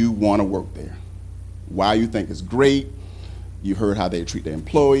why you want to work there, why you think it's great. You heard how they treat their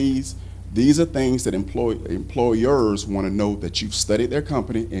employees. These are things that employers want to know, that you've studied their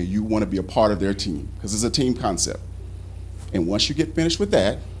company and you want to be a part of their team, because it's a team concept. And once you get finished with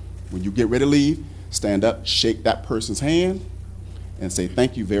that, when you get ready to leave, stand up, shake that person's hand, and say,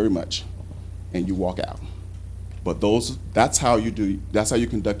 thank you very much, and you walk out. But that's how you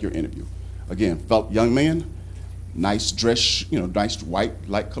conduct your interview. Again, young man, nice dress, nice white,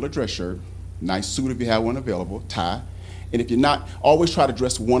 light colored dress shirt, nice suit if you have one available, tie. And if you're not, always try to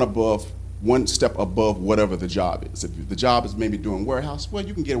dress one step above whatever the job is. If the job is maybe doing warehouse, well,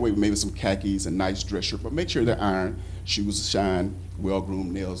 you can get away with maybe some khakis and nice dress shirt, but make sure they're ironed, shoes shine,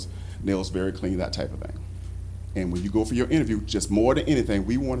 well-groomed, nails very clean, that type of thing. And when you go for your interview, just more than anything,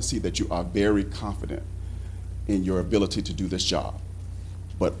 we want to see that you are very confident in your ability to do this job.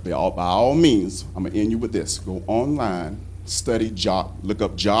 But by all means, I'm going to end you with this. Go online, study look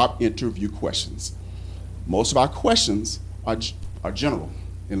up job interview questions. Most of our questions are general.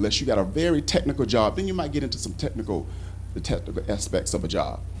 Unless you got a very technical job, then you might get into some technical aspects of a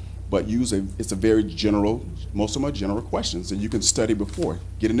job. But it's a very general, most of them are general questions, and you can study before.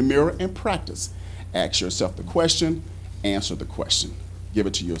 Get in the mirror and practice. Ask yourself the question, answer the question. Give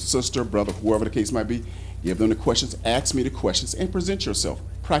it to your sister, brother, whoever the case might be. Give them the questions, ask me the questions, and present yourself.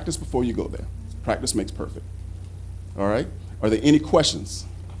 Practice before you go there. Practice makes perfect. All right? Are there any questions?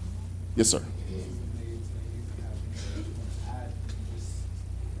 Yes, sir.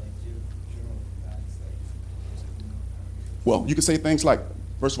 Well, you can say things like,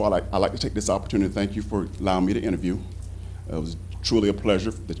 first of all, I'd like to take this opportunity to thank you for allowing me to interview. It was truly a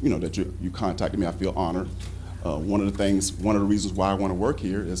pleasure that you contacted me. I feel honored. One of the reasons why I want to work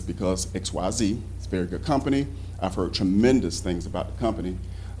here is because XYZ. It's a very good company. I've heard tremendous things about the company.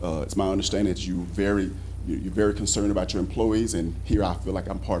 It's my understanding that you're very concerned about your employees, and here I feel like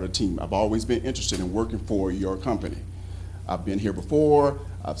I'm part of the team. I've always been interested in working for your company. I've been here before.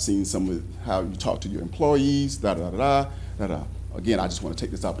 I've seen some of how you talk to your employees, Again, I just want to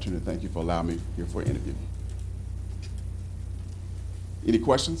take this opportunity to thank you for allowing me here for an interview. Any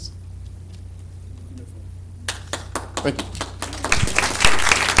questions? Thank you.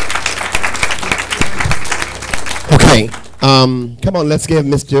 Okay, come on, let's give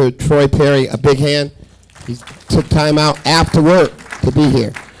Mr. Troy Perry a big hand. He took time out after work to be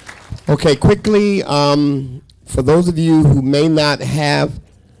here. Okay, quickly, for those of you who may not have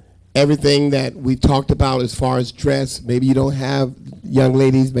everything that we talked about as far as dress, maybe you don't have, young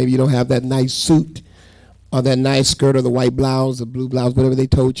ladies, maybe you don't have that nice suit or that nice skirt or the white blouse or blue blouse, whatever they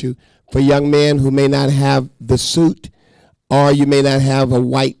told you. For young men who may not have the suit, or you may not have a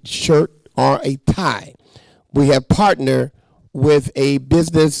white shirt or a tie, we have partnered with a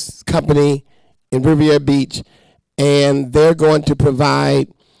business company in Riviera Beach, and they're going to provide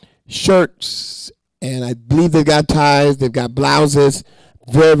shirts, and I believe they've got ties, they've got blouses,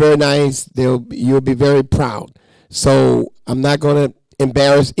 very, very nice. You'll be very proud. So I'm not going to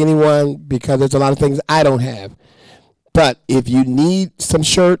embarrass anyone because there's a lot of things I don't have. But if you need some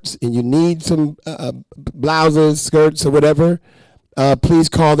shirts and you need some blouses, skirts, or whatever, please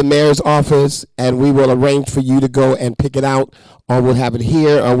call the mayor's office and we will arrange for you to go and pick it out, or we'll have it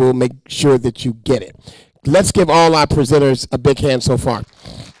here, or we'll make sure that you get it. Let's give all our presenters a big hand so far.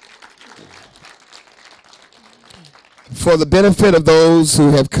 For the benefit of those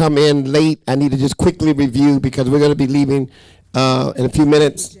who have come in late, I need to just quickly review because we're going to be leaving in a few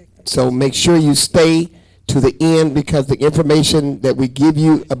minutes. So make sure you stay to the end because the information that we give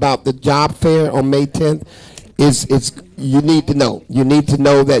you about the job fair on May 10th is you need to know. You need to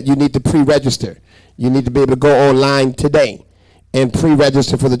know that you need to pre-register. You need to be able to go online today and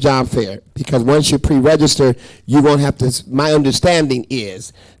pre-register for the job fair, because once you pre-register, you won't have to, my understanding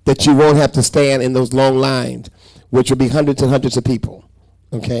is that you won't have to stand in those long lines, which will be hundreds and hundreds of people,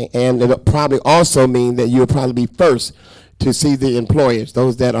 okay? And it'll probably also mean that you'll probably be first to see the employers,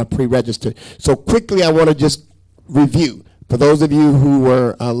 those that are pre-registered. So quickly, I want to just review, for those of you who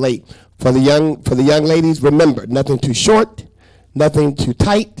were late. For the young ladies, remember, nothing too short, nothing too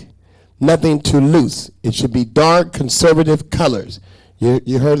tight, nothing too loose. It should be dark, conservative colors.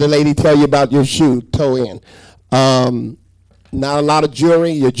 You heard the lady tell you about your shoe, toe in. Not a lot of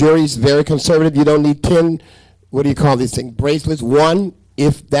jewelry. Your jewelry is very conservative. You don't need 10, what do you call these things, bracelets? One,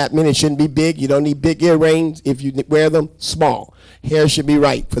 if that many. It shouldn't be big. You don't need big earrings. If you wear them, small. Hair should be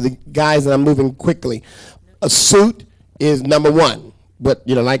right. For the guys that I'm moving quickly, a suit is number one. But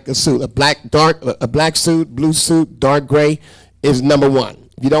like a suit, a black suit, blue suit, dark gray is number one.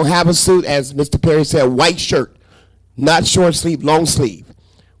 If you don't have a suit, as Mr. Perry said, white shirt, not short sleeve, long sleeve.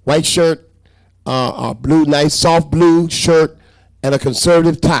 White shirt, a blue, nice soft blue shirt, and a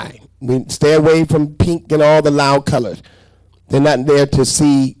conservative tie. We stay away from pink and all the loud colors. They're not there to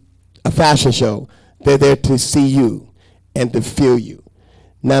see a fashion show. They're there to see you and to feel you.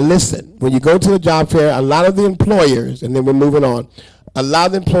 Now listen, when you go to the job fair, a lot of the employers, and then we're moving on, a lot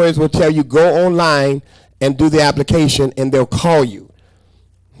of the employers will tell you go online and do the application and they'll call you,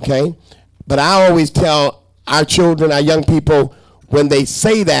 okay? But I always tell our children, our young people, when they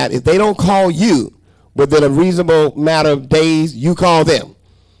say that, if they don't call you within a reasonable matter of days, you call them.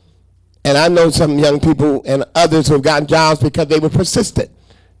 And I know some young people and others who have gotten jobs because they were persistent.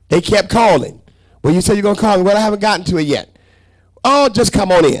 They kept calling. Well, you said you're going to call me. Well, I haven't gotten to it yet. Oh, just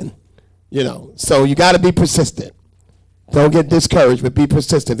come on in. So you got to be persistent. Don't get discouraged, but be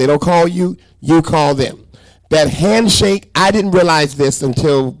persistent. If they don't call you, you call them. That handshake, I didn't realize this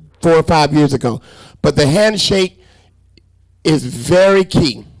until 4 or 5 years ago, but the handshake is very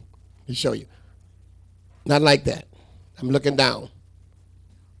key. Let me show you. Not like that. I'm looking down.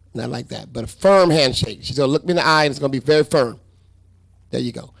 Not like that, but a firm handshake. She's going to look me in the eye, and it's going to be very firm. There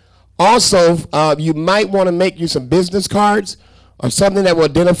you go. Also, you might want to make you some business cards or something that will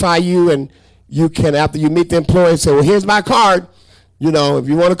identify you, and you can, after you meet the employee, say, well, here's my card. If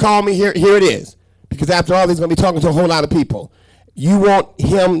you want to call me, here it is. Because after all, he's going to be talking to a whole lot of people. You want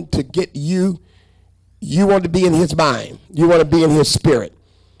him to get you. You want to be in his mind. You want to be in his spirit.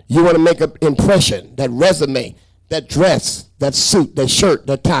 You want to make an impression, that resume, that dress, that suit, that shirt,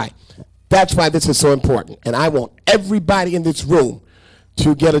 that tie. That's why this is so important. And I want everybody in this room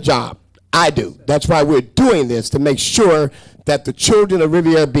to get a job. I do. That's why we're doing this, to make sure that the children of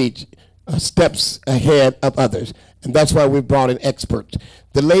Riviera Beach are steps ahead of others. And that's why we brought in experts.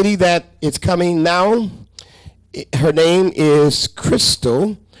 The lady that is coming now, her name is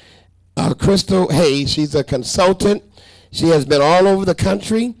Crystal. Crystal Hayes. She's a consultant. She has been all over the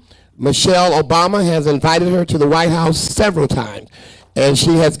country. Michelle Obama has invited her to the White House several times, and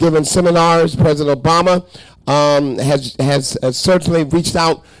she has given seminars. President Obama has certainly reached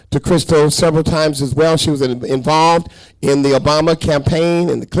out to Crystal several times as well. She was involved in the Obama campaign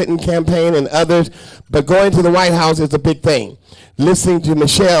and the Clinton campaign and others, but going to the White House is a big thing. Listening to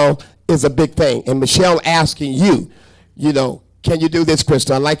Michelle is a big thing, and Michelle asking you, can you do this,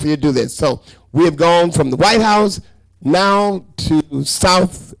 Crystal? I'd like for you to do this. So we have gone from the White House now to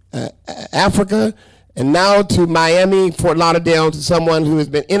South Africa, and now to Miami, Fort Lauderdale, to someone who has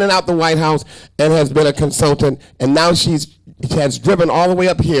been in and out the White House and has been a consultant, and now she has driven all the way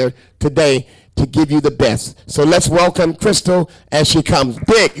up here today to give you the best. So let's welcome Crystal as she comes.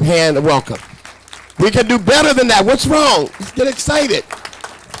 Big hand of welcome. We can do better than that. What's wrong? Let's get excited.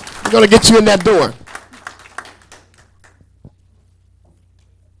 We're going to get you in that door.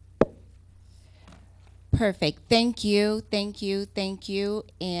 Perfect. Thank you, thank you, thank you.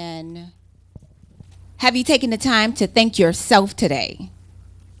 And have you taken the time to thank yourself today?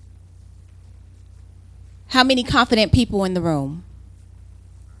 How many confident people in the room?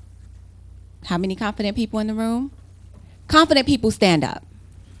 How many confident people in the room? Confident people stand up.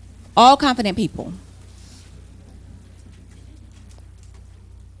 All confident people.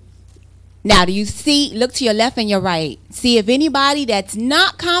 Now, do you see, look to your left and your right. See if anybody that's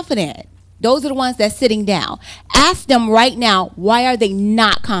not confident, those are the ones that's sitting down. Ask them right now, why are they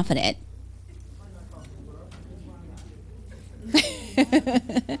not confident?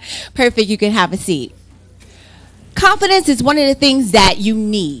 Perfect, you can have a seat. Confidence is one of the things that you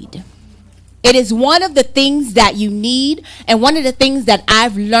need. It is one of the things that you need and one of the things that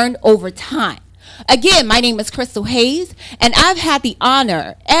I've learned over time. Again, my name is Crystal Hayes, and I've had the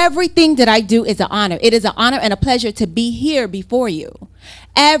honor. Everything that I do is an honor. It is an honor and a pleasure to be here before you.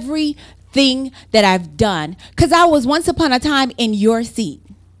 Everything that I've done, because I was once upon a time in your seat.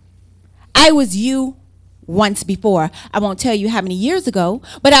 I was you once before. I won't tell you how many years ago,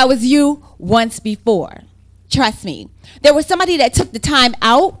 but I was you once before. Trust me. There was somebody that took the time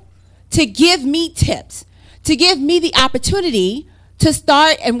out to give me tips, to give me the opportunity to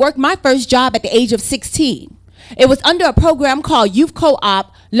start and work my first job at the age of 16. It was under a program called Youth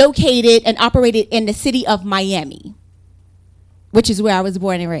Co-op, located and operated in the city of Miami, which is where I was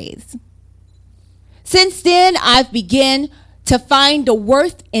born and raised. Since then, I've begun to find the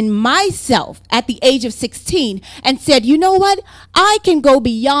worth in myself at the age of 16 and said, you know what? I can go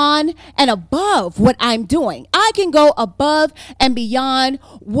beyond and above what I'm doing. I can go above and beyond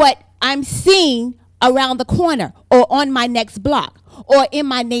what I'm seeing around the corner or on my next block or in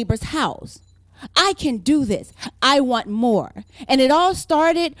my neighbor's house. I can do this. I want more. And it all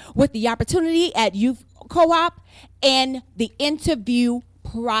started with the opportunity at Youth Co-op and the interview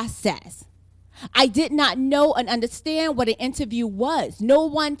process. I did not know and understand what an interview was. No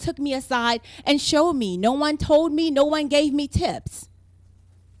one took me aside and showed me. No one told me. No one gave me tips.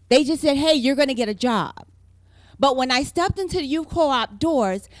 They just said, hey, you're going to get a job. But when I stepped into the Youth Co-op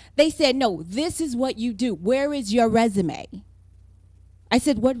doors, they said, no, this is what you do. Where is your resume? I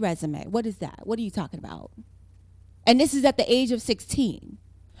said, what resume? What is that? What are you talking about? And this is at the age of 16.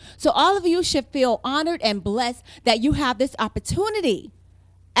 So all of you should feel honored and blessed that you have this opportunity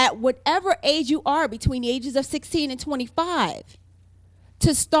at whatever age you are between the ages of 16 and 25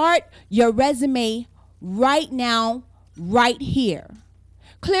 to start your resume right now, right here.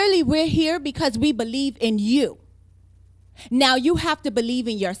 Clearly, we're here because we believe in you. Now you have to believe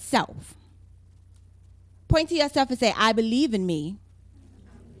in yourself. Point to yourself and say, I believe in me.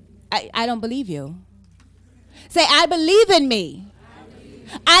 I don't believe you. Say, I believe in me.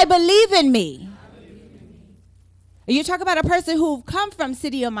 I believe in me. You talk about a person who've come from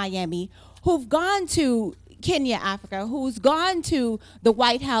city of Miami, who've gone to Kenya, Africa, who's gone to the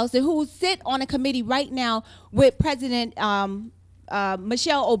White House, and who sit on a committee right now with President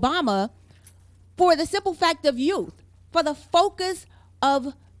Michelle Obama for the simple fact of youth, for the focus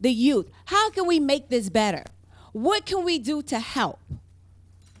of the youth. How can we make this better? What can we do to help?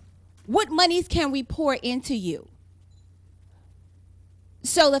 What monies can we pour into you?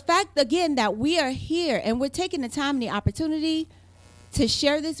 So the fact, again, that we are here and we're taking the time and the opportunity to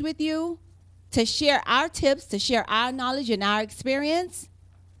share this with you, to share our tips, to share our knowledge and our experience,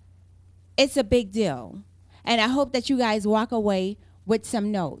 it's a big deal. And I hope that you guys walk away with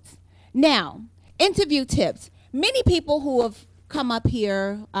some notes. Now, interview tips. Many people who have come up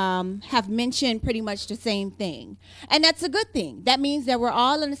here have mentioned pretty much the same thing. And that's a good thing. That means that we're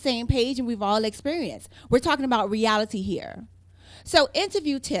all on the same page and we've all experienced. We're talking about reality here. So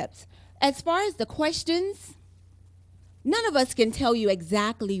interview tips. As far as the questions, none of us can tell you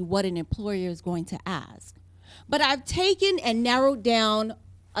exactly what an employer is going to ask. But I've taken and narrowed down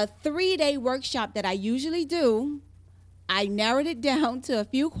a 3-day workshop that I usually do. I narrowed it down to a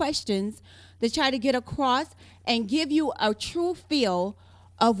few questions to try to get across and give you a true feel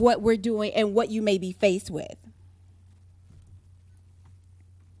of what we're doing and what you may be faced with.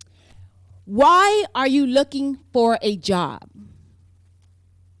 Why are you looking for a job?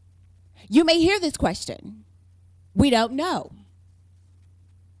 You may hear this question. We don't know.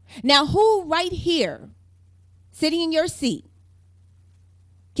 Now, who right here, sitting in your seat,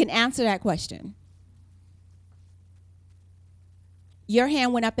 can answer that question? Your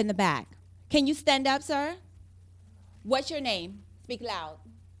hand went up in the back. Can you stand up, sir? What's your name? Speak loud.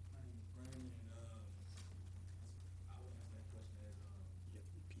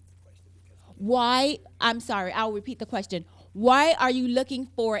 Why, I'm sorry, I'll repeat the question. Why are you looking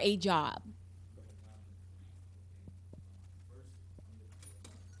for a job?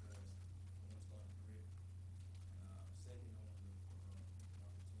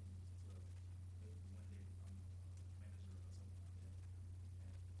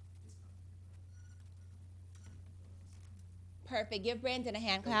 Perfect. Give Brandon a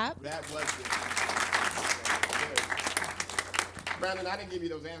hand clap. That was Brandon, I didn't give you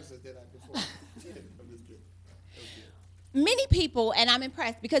those answers, did I, before? I'm just kidding. Many people, and I'm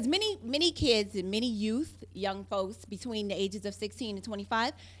impressed because many kids and many youth, young folks between the ages of 16 and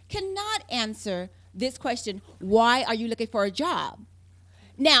 25 cannot answer this question, why are you looking for a job?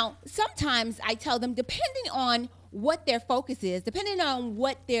 Now, sometimes I tell them, depending on what their focus is, depending on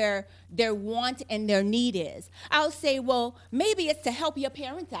what their want and their need is, I'll say, well, maybe it's to help your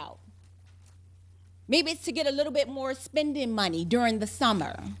parents out. Maybe it's to get a little bit more spending money during the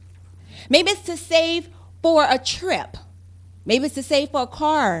summer. Maybe it's to save for a trip. Maybe it's to save for a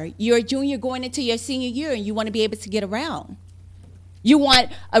car. You're a junior going into your senior year and you want to be able to get around. You want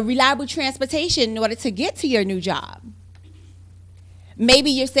a reliable transportation in order to get to your new job.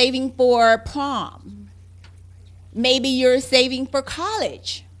 Maybe you're saving for prom. Maybe you're saving for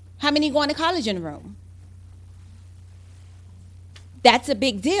college. How many going to college in the room? That's a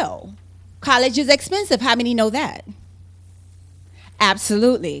big deal. College is expensive. How many know that?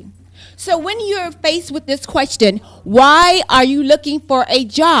 Absolutely. So when you're faced with this question, why are you looking for a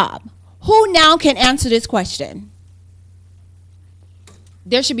job? Who now can answer this question?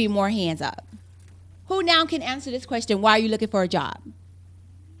 There should be more hands up. Who now can answer this question, why are you looking for a job?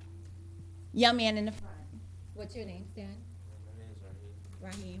 Young man in the front. What's your name, Stan? My name is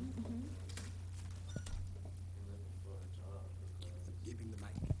Raheem. Raheem. Give him the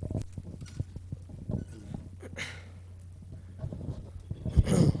mic.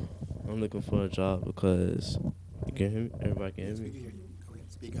 I'm looking for a job because you can hear me. Everybody can hear me. Go ahead,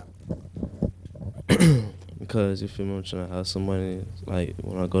 speak up. Because you feel me, I'm trying to have some money, like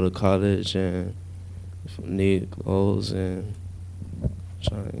when I go to college and if I need clothes and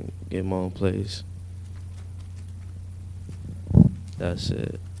trying to get my own place. That's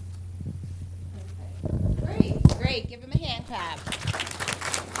it. Great. Give him a hand clap.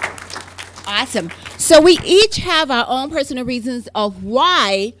 Awesome. So we each have our own personal reasons of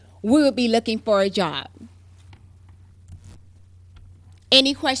why we would be looking for a job.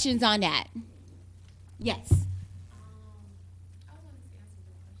 Any questions on that? Yes. I wanted to answer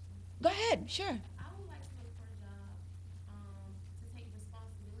the question. Go ahead. Sure. I would like to look for a job to take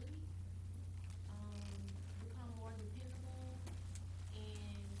responsibility, become more dependable,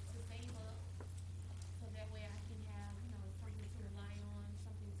 and to save up so that way I can have, something to rely on,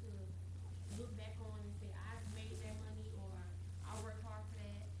 something to look back on and say, I made that money or I worked hard for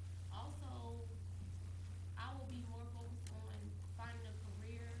that. Also, I will be more focused on finding a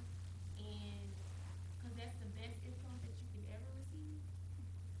career and because that's the best income that you can ever receive.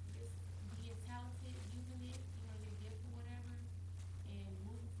 Just being talented, using it, your gift or whatever, and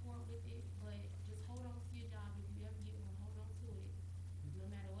moving forward with it. But just hold on to your job. If you ever get one, hold on to it. No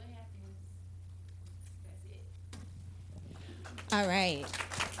matter what happens, that's it. All right.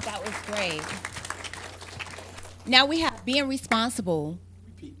 That was great. Now we have being responsible.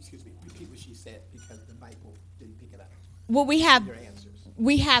 Repeat what she said because the mic didn't pick it up. Well, we have Your answers.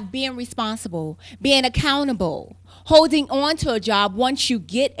 we have being responsible, being accountable, holding on to a job once you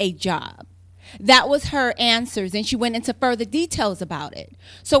get a job. That was her answers, and she went into further details about it.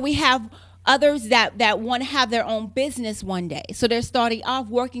 So we have others that want to have their own business one day. So they're starting off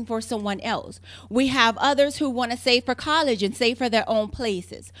working for someone else. We have others who want to save for college and save for their own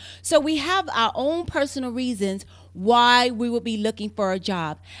places. So we have our own personal reasons why we will be looking for a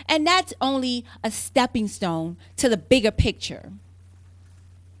job. And that's only a stepping stone to the bigger picture.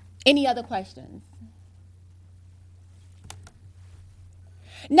 Any other questions?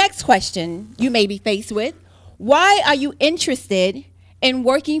 Next question you may be faced with. Why are you interested in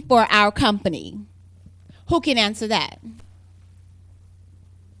working for our company? Who can answer that?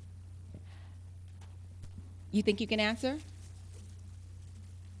 You think you can answer?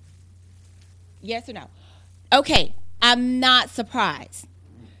 Yes or no? Okay, I'm not surprised.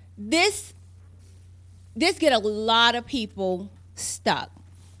 This get a lot of people stuck.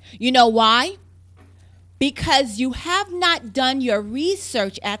 You know why? Because you have not done your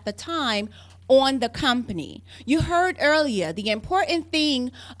research at the time on the company. You heard earlier the important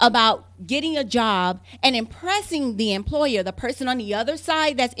thing about getting a job and impressing the employer, the person on the other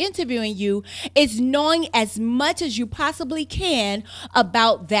side that's interviewing you, is knowing as much as you possibly can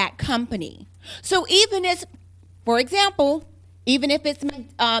about that company. So even if, for example, even if it's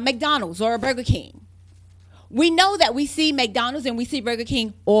McDonald's or Burger King, we know that we see McDonald's and we see Burger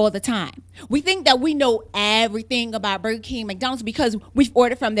King all the time. We think that we know everything about Burger King, McDonald's because we've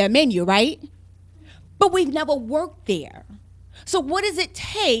ordered from their menu, right? But we've never worked there. So what does it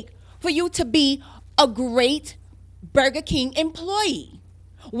take for you to be a great Burger King employee?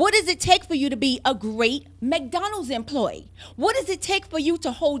 What does it take for you to be a great McDonald's employee? What does it take for you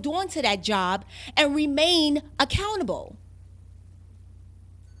to hold on to that job and remain accountable?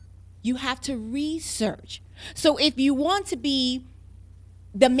 You have to research. So if you want to be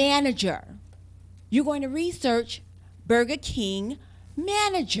the manager, you're going to research Burger King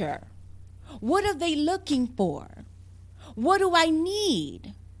manager. What are they looking for? What do I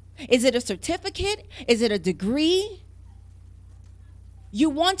need? Is it a certificate? Is it a degree? You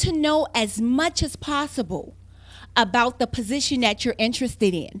want to know as much as possible about the position that you're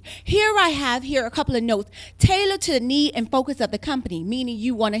interested in. Here I have a couple of notes. Tailored to the need and focus of the company, meaning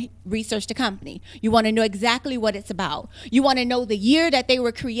you want to research the company. You want to know exactly what it's about. You want to know the year that they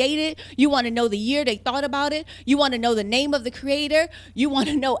were created. You want to know the year they thought about it. You want to know the name of the creator. You want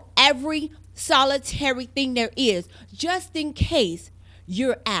to know every solitary thing there is, just in case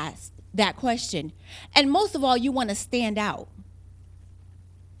you're asked that question. And most of all, you want to stand out.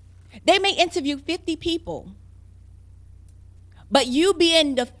 They may interview 50 people, but you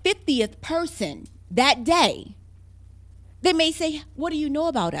being the 50th person that day, they may say, what do you know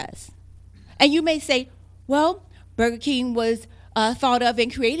about us? And you may say, well, Burger King was thought of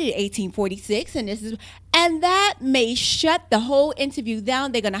and created in 1846, and that may shut the whole interview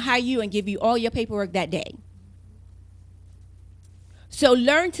down. They're going to hire you and give you all your paperwork that day. So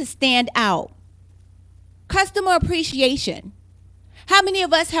learn to stand out. Customer appreciation. How many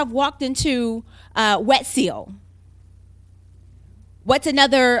of us have walked into Wet Seal? What's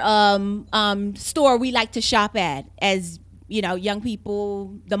another store we like to shop at as, you know, young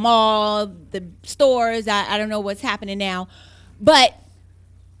people? The mall, the stores, I don't know what's happening now. But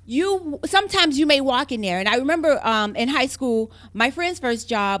sometimes you may walk in there. And I remember in high school, my friend's first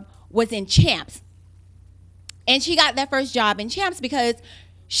job was in Champs. And she got that first job in Champs because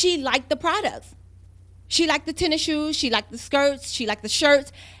she liked the products. She liked the tennis shoes, she liked the skirts, she liked the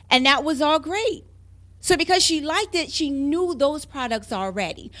shirts, and that was all great. So because she liked it, she knew those products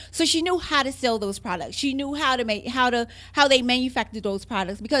already. So she knew how to sell those products. She knew how they manufactured those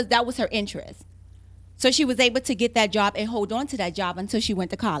products because that was her interest. So she was able to get that job and hold on to that job until she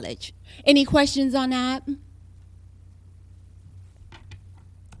went to college. Any questions on that?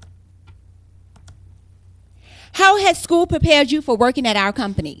 How has school prepared you for working at our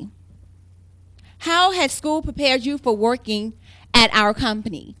company? How has school prepared you for working at our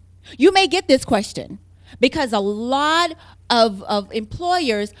company? You may get this question because a lot of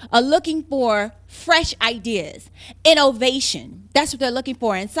employers are looking for fresh ideas, innovation. That's what they're looking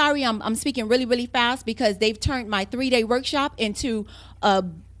for. And sorry, I'm speaking really, really fast because they've turned my 3-day workshop into a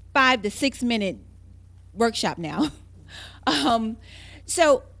 5 to 6 minute workshop now.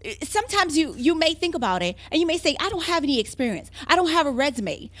 So sometimes you may think about it and you may say, I don't have any experience. I don't have a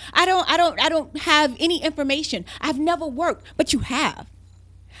resume. I don't have any information. I've never worked, but you have.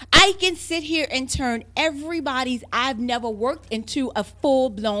 I can sit here and turn everybody's I've never worked into a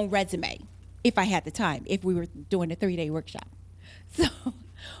full-blown resume if I had the time, if we were doing a 3-day workshop. So,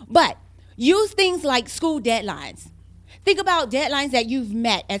 but use things like school deadlines. Think about deadlines that you've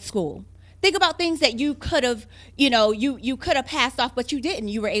met at school. Think about things that you could have, you could have passed off, but you didn't.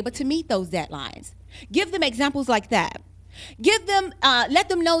 You were able to meet those deadlines. Give them examples like that. Give them, let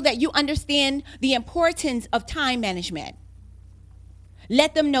them know that you understand the importance of time management.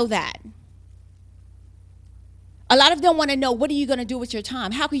 Let them know that. A lot of them want to know, what are you going to do with your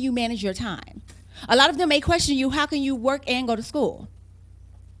time? How can you manage your time? A lot of them may question you, how can you work and go to school?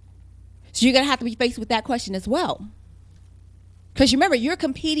 So you're going to have to be faced with that question as well. Because remember, you're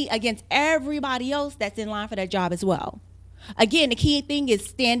competing against everybody else that's in line for that job as well. Again, the key thing is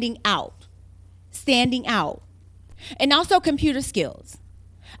standing out. Standing out. And also computer skills.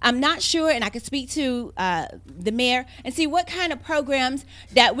 I'm not sure, and I could speak to the mayor and see what kind of programs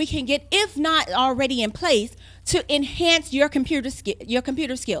that we can get, if not already in place, to enhance your computer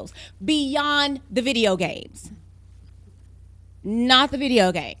skills beyond the video games. Not the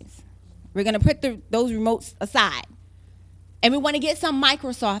video games. We're going to put those remotes aside. And we want to get some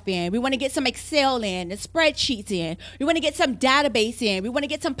Microsoft in. We want to get some Excel in, the spreadsheets in. We want to get some database in. We want to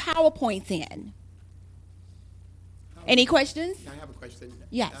get some PowerPoints in. Any questions? I have a question.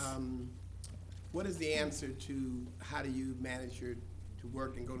 Yes. What is the answer to how do you manage to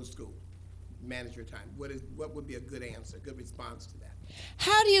work and go to school? Manage your time. What would be a good answer, good response to that?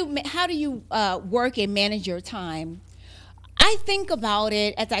 How do you work and manage your time? I think about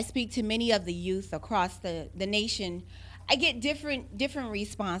it as I speak to many of the youth across the nation. I get different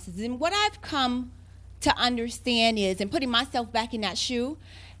responses. And what I've come to understand is, and putting myself back in that shoe,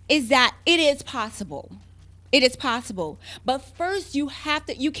 is that it is possible. It is possible. But first you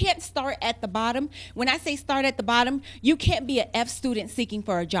can't start at the bottom. When I say start at the bottom, you can't be an F student seeking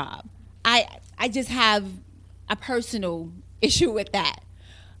for a job. I just have a personal issue with that.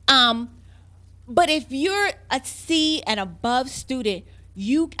 But if you're a C and above student,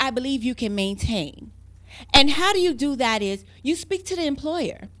 I believe you can maintain. And how do you do that is you speak to the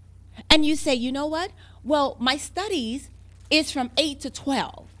employer and you say, you know what? Well, my studies is from 8 to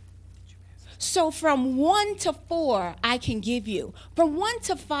 12. So from 1 to 4, I can give you. From 1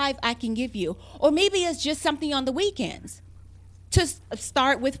 to 5, I can give you. Or maybe it's just something on the weekends to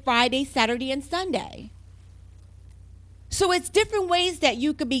start with Friday, Saturday, and Sunday. So it's different ways that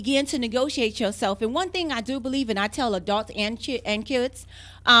you could begin to negotiate yourself. And one thing I do believe, and I tell adults and kids,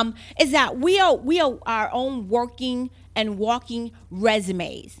 is that we are our own working and walking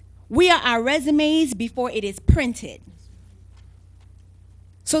resumes. We are our resumes before it is printed.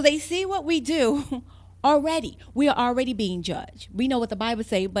 So they see what we do already. We are already being judged. We know what the Bible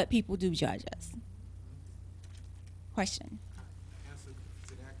says, but people do judge us. Question. The answer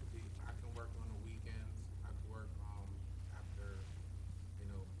to that could be, I can work on the weekends. I can work after, I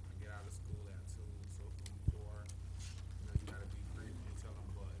get out of school at 2, so from 4, you gotta be brief and tell them,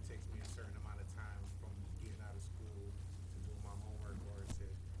 well, it takes me a certain amount of time from getting out of school to do my homework or to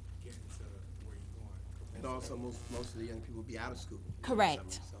get to where you're going. And also, most of the young people be out of school.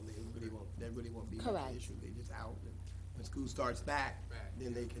 Correct. So they really won't be Correct. an issue. They just out. And when school starts back,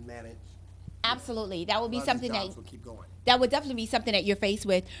 then they can manage. Absolutely. That would be something that will keep going. That would definitely be something that you're faced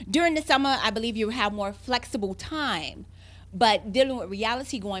with. During the summer, I believe you have more flexible time. But dealing with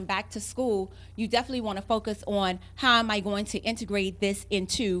reality, going back to school, you definitely want to focus on how am I going to integrate this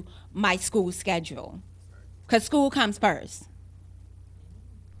into my school schedule. Because school comes first.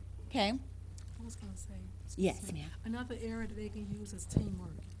 Okay? I was going to say. Yes, ma'am. Another area that they can use is teamwork.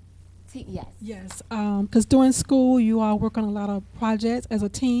 Yes. Yes, because during school, you all work on a lot of projects as a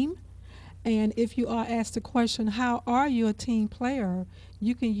team. And if you are asked the question, how are you a team player,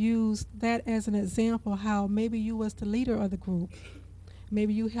 you can use that as an example how maybe you was the leader of the group.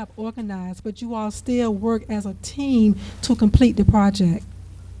 Maybe you help organize, but you all still work as a team to complete the project.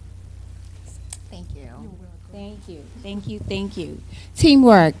 Thank you. You're welcome. Thank you. Thank you. Thank you.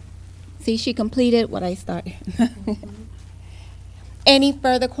 Teamwork. See, she completed what I started. Any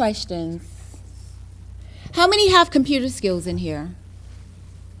further questions? How many have computer skills in here?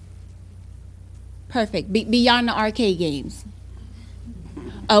 Perfect. Beyond the arcade games.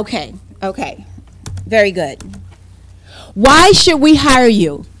 Okay. Okay. Very good. Why should we hire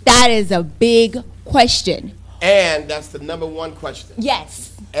you? That is a big question. And that's the number one question.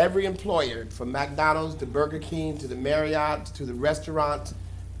 Yes. Every employer, from McDonald's to Burger King to the Marriott to the restaurant,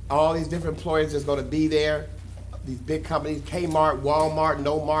 all these different employers that's going to be there, these big companies, Kmart, Walmart,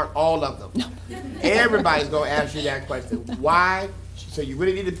 No-Mart, all of them. No. Everybody's going to ask you that question. Why? So you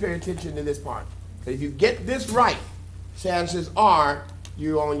really need to pay attention to this part. If you get this right, chances are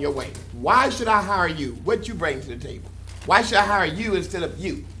you're on your way. Why should I hire you? What you bring to the table? Why should I hire you instead of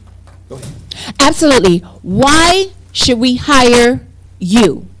you? Go ahead. Absolutely. Why should we hire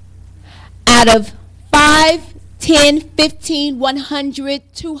you? Out of 5, 10, 15,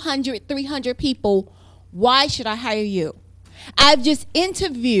 100, 200, 300 people, why should I hire you? I've just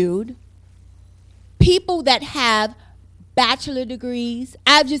interviewed people that have bachelor degrees.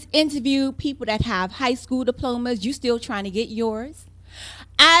 I've just interviewed people that have high school diplomas. You still trying to get yours.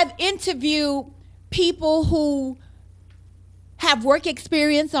 I've interviewed people who have work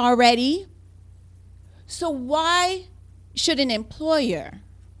experience already. So why should an employer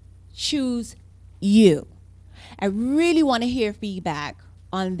choose you? I really want to hear feedback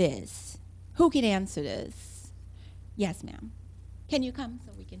on this. Who can answer this? Yes, ma'am. Can you come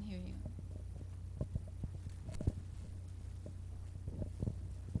so we can hear you?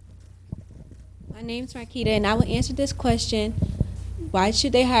 My name's Marquita, and I will answer this question. Why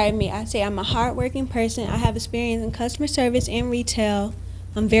should they hire me? I say I'm a hardworking person. I have experience in customer service and retail.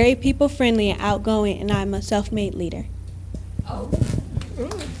 I'm very people-friendly and outgoing, and I'm a self-made leader. Oh.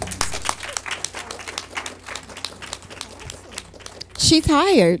 She's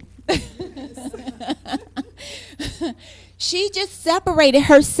hired. She just separated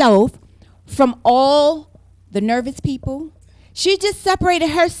herself from all the nervous people. She just separated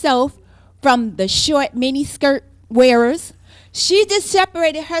herself from the short mini skirt wearers. She just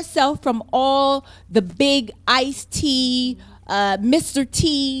separated herself from all the big iced tea, Mr.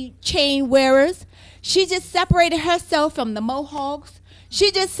 T chain wearers. She just separated herself from the mohawks.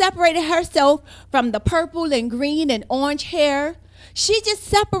 She just separated herself from the purple and green and orange hair. She just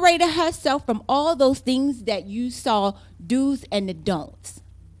separated herself from all those things that you saw do's and the don'ts,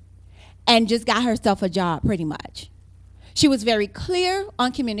 and just got herself a job pretty much. She was very clear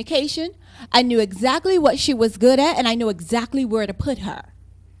on communication. I knew exactly what she was good at, and I knew exactly where to put her.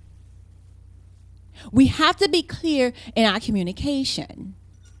 We have to be clear in our communication,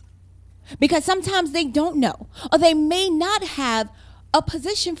 because sometimes they don't know, or they may not have a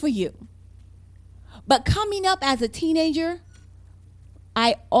position for you. But coming up as a teenager,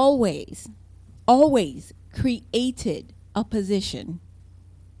 I always created a position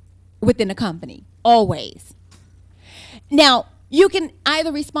within a company. Always. Now, you can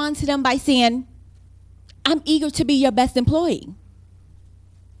either respond to them by saying, I'm eager to be your best employee.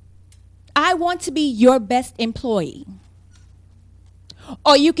 I want to be your best employee.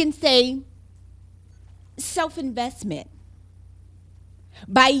 Or you can say, self-investment.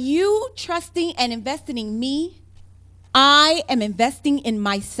 By you trusting and investing in me, I am investing in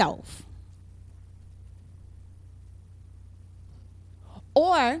myself.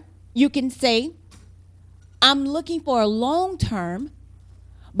 Or you can say, I'm looking for a long term,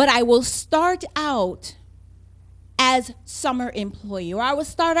 but I will start out as summer employee, or I will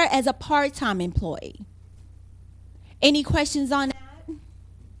start out as a part-time employee. Any questions on that?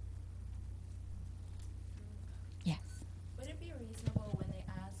 Yes. Would it be reasonable when they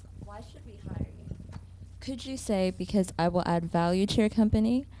ask, why should we hire you? Could you say, because I will add value to your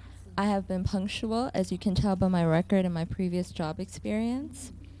company? I have been punctual, as you can tell by my record and my previous job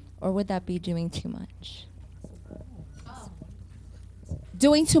experience. Or would that be doing too much?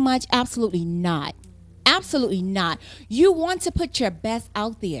 Doing too much? Absolutely not. Absolutely not. You want to put your best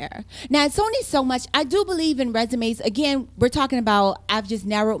out there. Now, it's only so much. I do believe in resumes. Again, we're talking about, I've just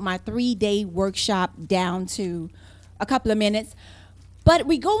narrowed my 3-day workshop down to a couple of minutes. But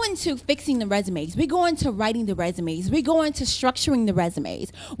we go into fixing the resumes. We go into writing the resumes. We go into structuring the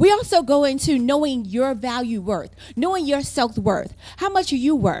resumes. We also go into knowing your value worth, knowing your self-worth. How much are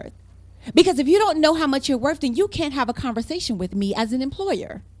you worth? Because if you don't know how much you're worth, then you can't have a conversation with me as an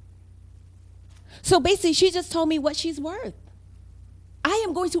employer. So basically, she just told me what she's worth. I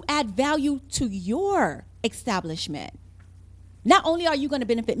am going to add value to your establishment. Not only are you going to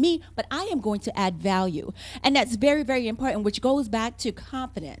benefit me, but I am going to add value. And that's very, very important, which goes back to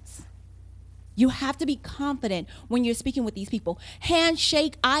confidence. You have to be confident when you're speaking with these people.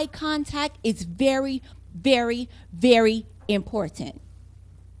 Handshake, eye contact is very, very, very important.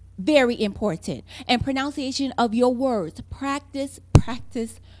 Very important. And pronunciation of your words. Practice,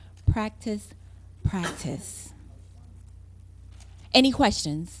 practice, practice, practice. Any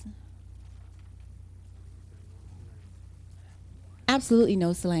questions? Absolutely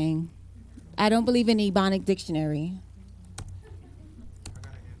no slang. I don't believe in Ebonic dictionary.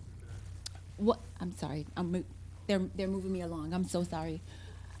 What? I'm sorry. They're moving me along. I'm so sorry.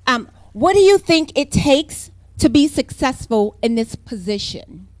 What do you think it takes to be successful in this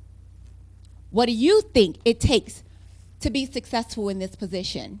position? What do you think it takes to be successful in this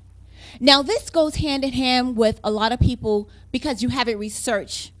position? Now, this goes hand in hand with a lot of people because you haven't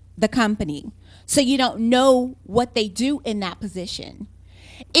researched the company. So you don't know what they do in that position.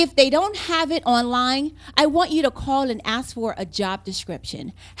 If they don't have it online, I want you to call and ask for a job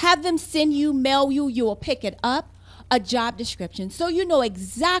description. Have them send you, mail you, you will pick it up, a job description. So you know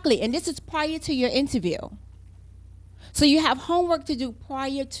exactly, and this is prior to your interview. So you have homework to do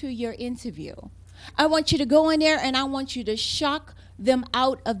prior to your interview. I want you to go in there and I want you to shock them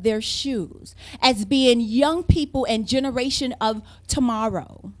out of their shoes as being young people and generation of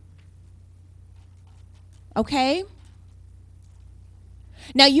tomorrow. Okay?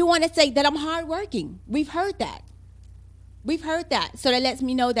 Now you want to say that I'm hardworking. We've heard that. We've heard that. So that lets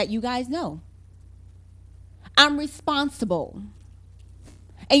me know that you guys know. I'm responsible.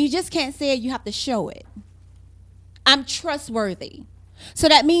 And you just can't say it, you have to show it. I'm trustworthy. So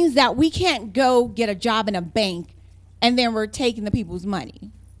that means that we can't go get a job in a bank and then we're taking the people's money.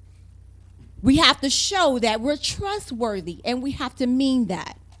 We have to show that we're trustworthy and we have to mean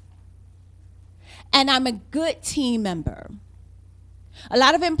that. And I'm a good team member. A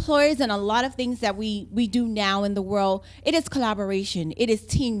lot of employers and a lot of things that we do now in the world, it is collaboration, it is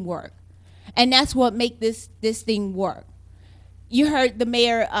teamwork. And that's what makes this thing work. You heard the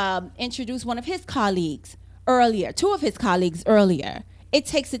mayor introduce one of his colleagues earlier, 2 of his colleagues earlier. It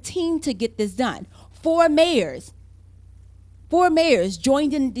takes a team to get this done. 4 mayors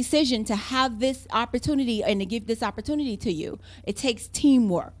joined in the decision to have this opportunity and to give this opportunity to you. It takes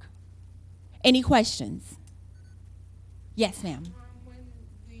teamwork. Any questions? Yes, ma'am. When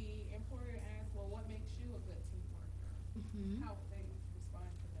the employer asks, well, what makes you a good team worker? How would they respond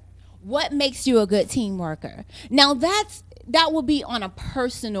to that? What makes you a good team worker? Now that will be on a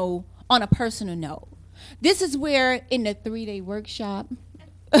personal note. This is where in the 3-day workshop,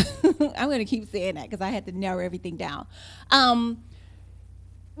 I'm going to keep saying that because I had to narrow everything down.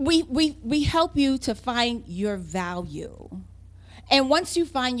 We help you to find your value. And once you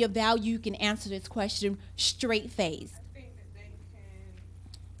find your value, you can answer this question straight face. I think that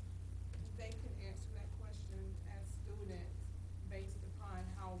they can answer that question as students based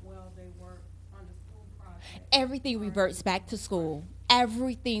everything reverts back to school.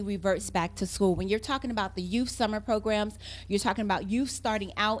 Everything reverts back to school. When you're talking about the youth summer programs, you're talking about youth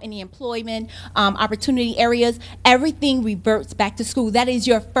starting out in the employment opportunity areas, everything reverts back to school. That is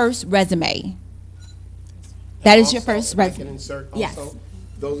your first resume. That is your first I can resume. insert Yes. also,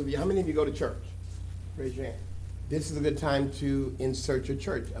 those of you, how many of you go to church? Raise your hand. This is a good time to insert your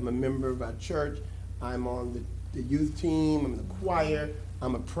church. I'm a member of our church. I'm on the youth team. I'm in the choir.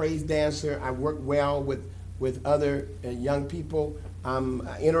 I'm a praise dancer. I work well with other young people.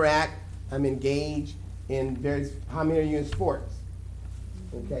 I interact. I'm engaged in various. How many are you in sports?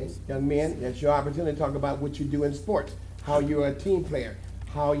 Okay, young men, that's your opportunity to talk about what you do in sports, how you're a team player,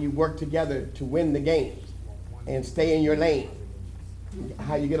 how you work together to win the games and stay in your lane,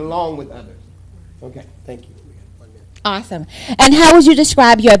 how you get along with others. Okay, thank you. Awesome. And how would you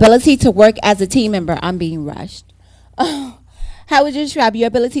describe your ability to work as a team member? I'm being rushed. How would you describe your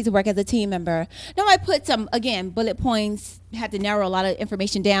ability to work as a team member? Now, I put some, again, bullet points, had to narrow a lot of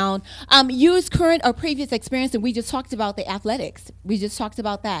information down. Use current or previous experience, and we just talked about the athletics. We just talked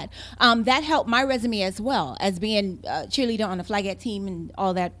about that. That helped my resume as well, as being a cheerleader on the flag team and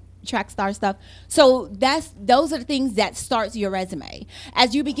all that track star stuff. So those are the things that starts your resume.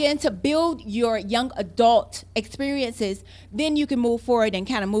 As you begin to build your young adult experiences, then you can move forward and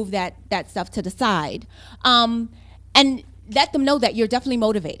kind of move that stuff to the side. And let them know that you're definitely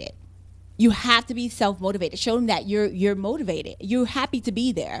motivated. You have to be self-motivated. Show them that you're motivated. You're happy to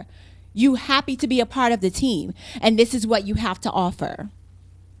be there. You're happy to be a part of the team. And this is what you have to offer.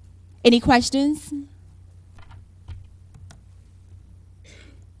 Any questions?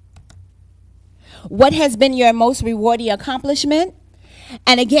 What has been your most rewarding accomplishment?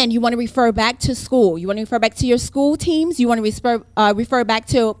 And again, you want to refer back to school. You want to refer back to your school teams. You want to refer back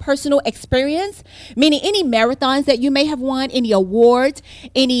to personal experience, meaning any marathons that you may have won, any awards,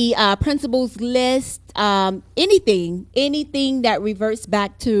 any principals list, anything that reverts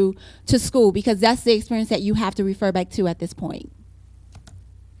back to school, because that's the experience that you have to refer back to at this point.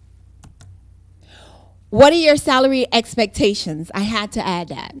 What are your salary expectations? I had to add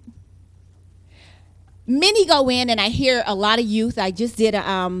that. Many go in, and I hear a lot of youth. I just did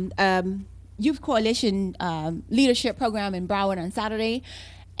a youth coalition leadership program in Broward on Saturday,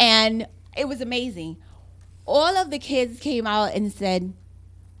 and it was amazing. All of the kids came out and said,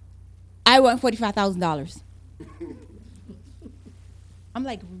 I want $45,000. I'm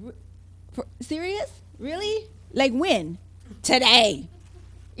like, serious? Really? Like when? Today.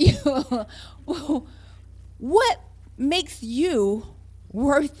 What makes you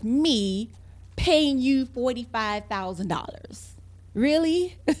worth me paying you $45,000?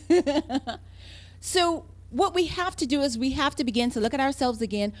 Really? So what we have to do is we have to begin to look at ourselves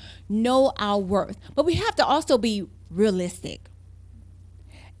again, know our worth. But we have to also be realistic.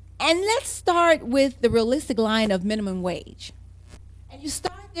 And let's start with the realistic line of minimum wage. And you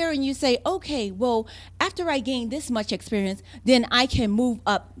start there and you say, okay, well, after I gain this much experience, then I can move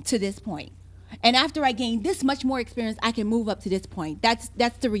up to this point. And after I gain this much more experience, I can move up to this point. That's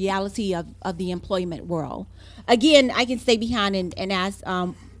the reality of the employment world. Again, I can stay behind and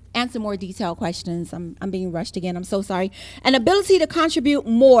answer more detailed questions. I'm being rushed again. I'm so sorry. An ability to contribute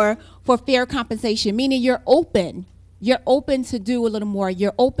more for fair compensation, meaning you're open. You're open to do a little more.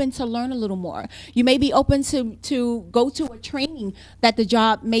 You're open to learn a little more. You may be open to go to a training that the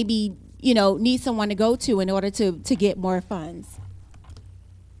job maybe needs someone to go to in order to get more funds.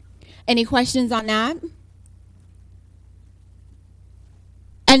 Any questions on that?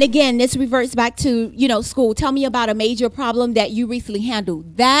 And again, this reverts back to, school. Tell me about a major problem that you recently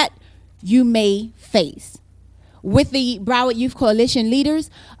handled that you may face. With the Broward Youth Coalition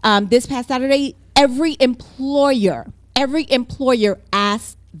leaders, this past Saturday, every employer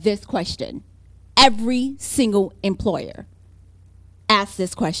asked this question. Every single employer asked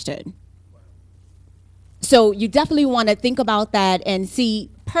this question. So you definitely want to think about that and see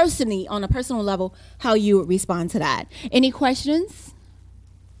personally, on a personal level, how you would respond to that. Any questions?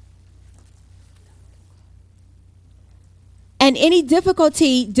 And any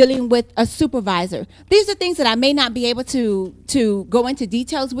difficulty dealing with a supervisor. These are things that I may not be able to go into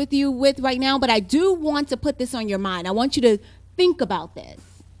details with you with right now, but I do want to put this on your mind. I want you to think about this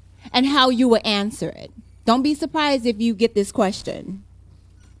and how you will answer it. Don't be surprised if you get this question.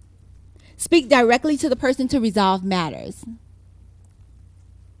 Speak directly to the person to resolve matters.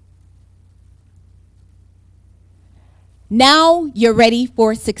 Now you're ready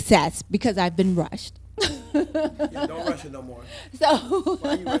for success because I've been rushed. Yeah, don't rush it no more. So Why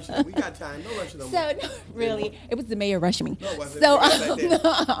are you rushing? We got time. Don't rush it no more. So no, really, it was the mayor rushing me. No, it wasn't. So It was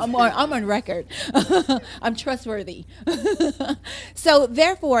I'm on record. I'm trustworthy. So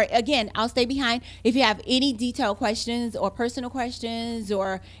therefore, again, I'll stay behind. If you have any detailed questions or personal questions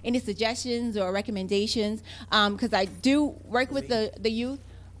or any suggestions or recommendations, because I do work with the youth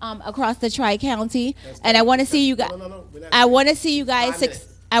across the Tri-County, and I want to see you guys. I want to see you guys.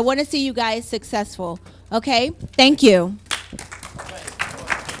 I want to see you guys successful. Okay, thank you.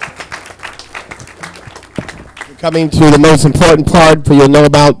 Coming to the most important part for you to know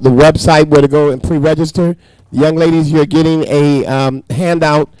about the website, where to go and pre-register. Young ladies, you're getting a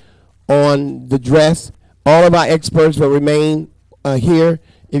handout on the dress. All of our experts will remain here.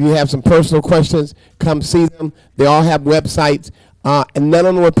 If you have some personal questions, come see them. They all have websites, and none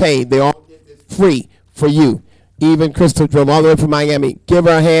of them were paid. They all free for you. Even Crystal drove all the way from Miami. Give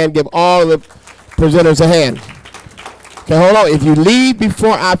her a hand. Give all of the presenters a hand. Okay, hold on. If you leave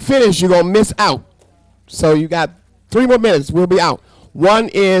before I finish, you're going to miss out. So you got 3 more minutes. We'll be out. One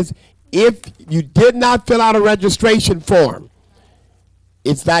is, if you did not fill out a registration form,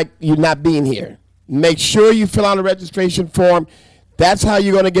 it's like you're not being here. Make sure you fill out a registration form. That's how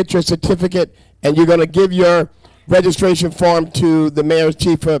you're going to get your certificate, and you're going to give your registration form to the mayor's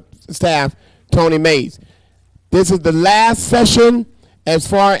chief of staff, Tony Mays. This is the last session as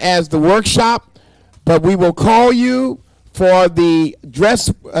far as the workshop, but we will call you for the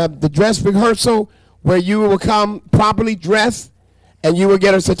dress rehearsal, where you will come properly dressed and you will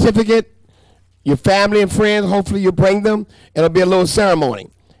get a certificate. Your family and friends, hopefully you'll bring them. It'll be a little ceremony.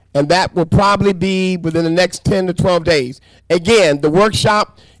 And that will probably be within the next 10 to 12 days. Again, the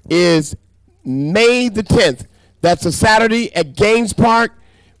workshop is May the 10th. That's a Saturday at Gaines Park.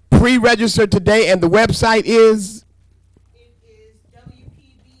 Pre-register today, and the website is? It is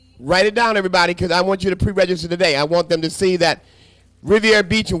WPB. Write it down, everybody, because I want you to pre-register today. I want them to see that Riviera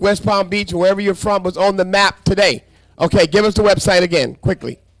Beach and West Palm Beach, or wherever you're from, was on the map today. Okay, give us the website again,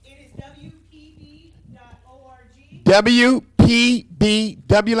 quickly. It is WPB.org. WPB,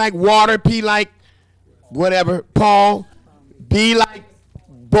 W like water, P like whatever, Paul, B like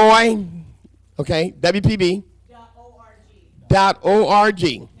boy. Okay, WPB.org.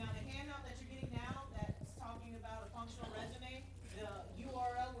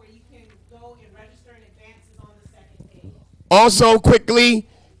 Also, quickly,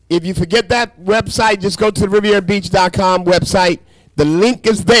 if you forget that website, just go to the RivieraBeach.com website. The link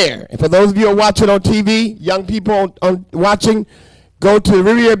is there. And for those of you who are watching on TV, young people watching, go to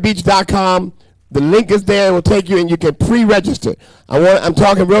RivieraBeach.com. The link is there. It will take you, and you can pre-register. I'm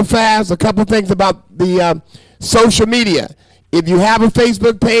talking real fast. A couple things about the social media. If you have a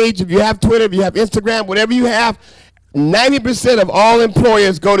Facebook page, if you have Twitter, if you have Instagram, whatever you have, 90% of all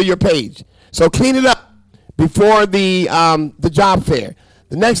employers go to your page. So clean it up before the job fair.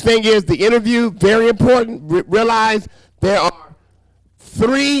 The next thing is the interview, very important. Realize there are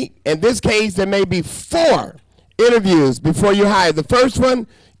 3, in this case there may be 4 interviews before you're hired. The first one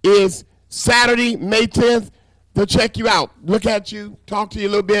is Saturday, May 10th. They'll check you out, look at you, talk to you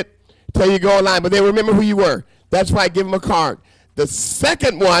a little bit, tell you to go online, but they remember who you were. That's why I give them a card. The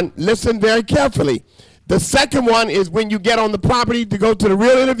second one, listen very carefully. The second one is when you get on the property to go to the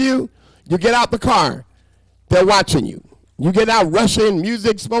real interview, you get out the car. They're watching you. You get out rushing,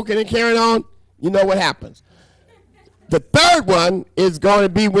 music, smoking, and carrying on, you know what happens. The third one is going to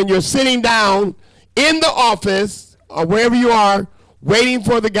be when you're sitting down in the office or wherever you are, waiting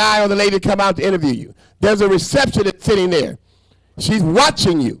for the guy or the lady to come out to interview you. There's a receptionist sitting there. She's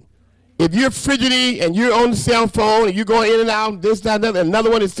watching you. If you're fidgety and you're on the cell phone and you're going in and out, this, that, and another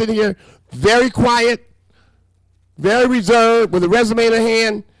one is sitting here very quiet, very reserved, with a resume in her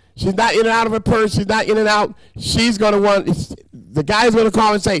hand. She's not in and out of her purse. She's not in and out. She's going to want, the guy's going to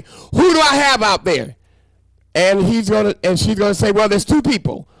call and say, who do I have out there? And she's going to say, well, there's 2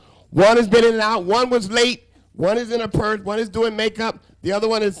 people. One has been in and out. One was late. One is in her purse. One is doing makeup. The other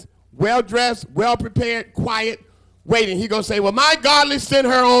one is well-dressed, well-prepared, quiet, waiting. He's going to say, well, my godly sent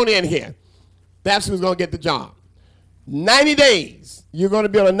her on in here. That's who's going to get the job. 90 days. You're going to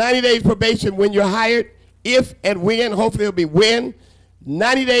be on a 90 days probation when you're hired. If and when, hopefully it'll be when.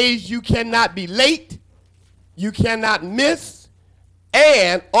 90 days, you cannot be late. You cannot miss.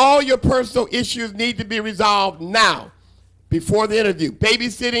 And all your personal issues need to be resolved now, before the interview.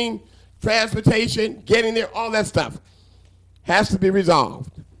 Babysitting, transportation, getting there, all that stuff has to be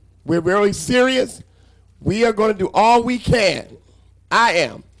resolved. We're really serious. We are going to do all we can. I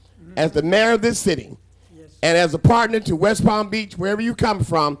am, as the mayor of this city, and as a partner to West Palm Beach, wherever you come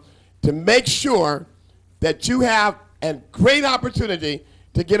from, to make sure that you have a great opportunity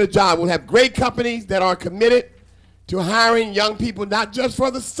to get a job. We'll have great companies that are committed to hiring young people, not just for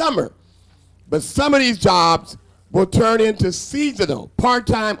the summer, but some of these jobs will turn into seasonal,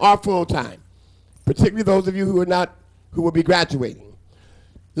 part-time or full-time, particularly those of you who will be graduating.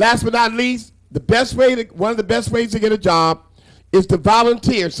 Last but not least, one of the best ways to get a job is to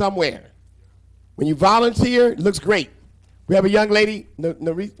volunteer somewhere. When you volunteer, it looks great. We have a young lady,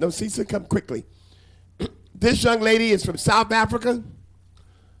 Nosisa, come quickly. This young lady is from South Africa.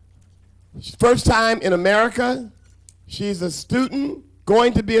 First time in America. She's a student,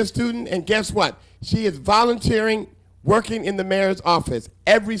 going to be a student, and guess what? She is volunteering, working in the mayor's office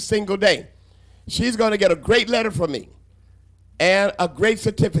every single day. She's going to get a great letter from me and a great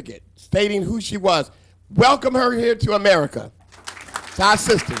certificate stating who she was. Welcome her here to America. It's our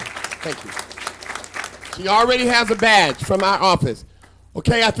sister. Thank you. She already has a badge from our office.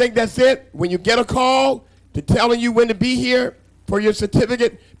 Okay, I think that's it. When you get a call to telling you when to be here for your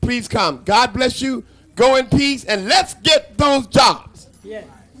certificate, please come. God bless you. Go in peace, and let's get those jobs. Yeah.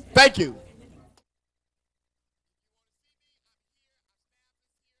 Thank you.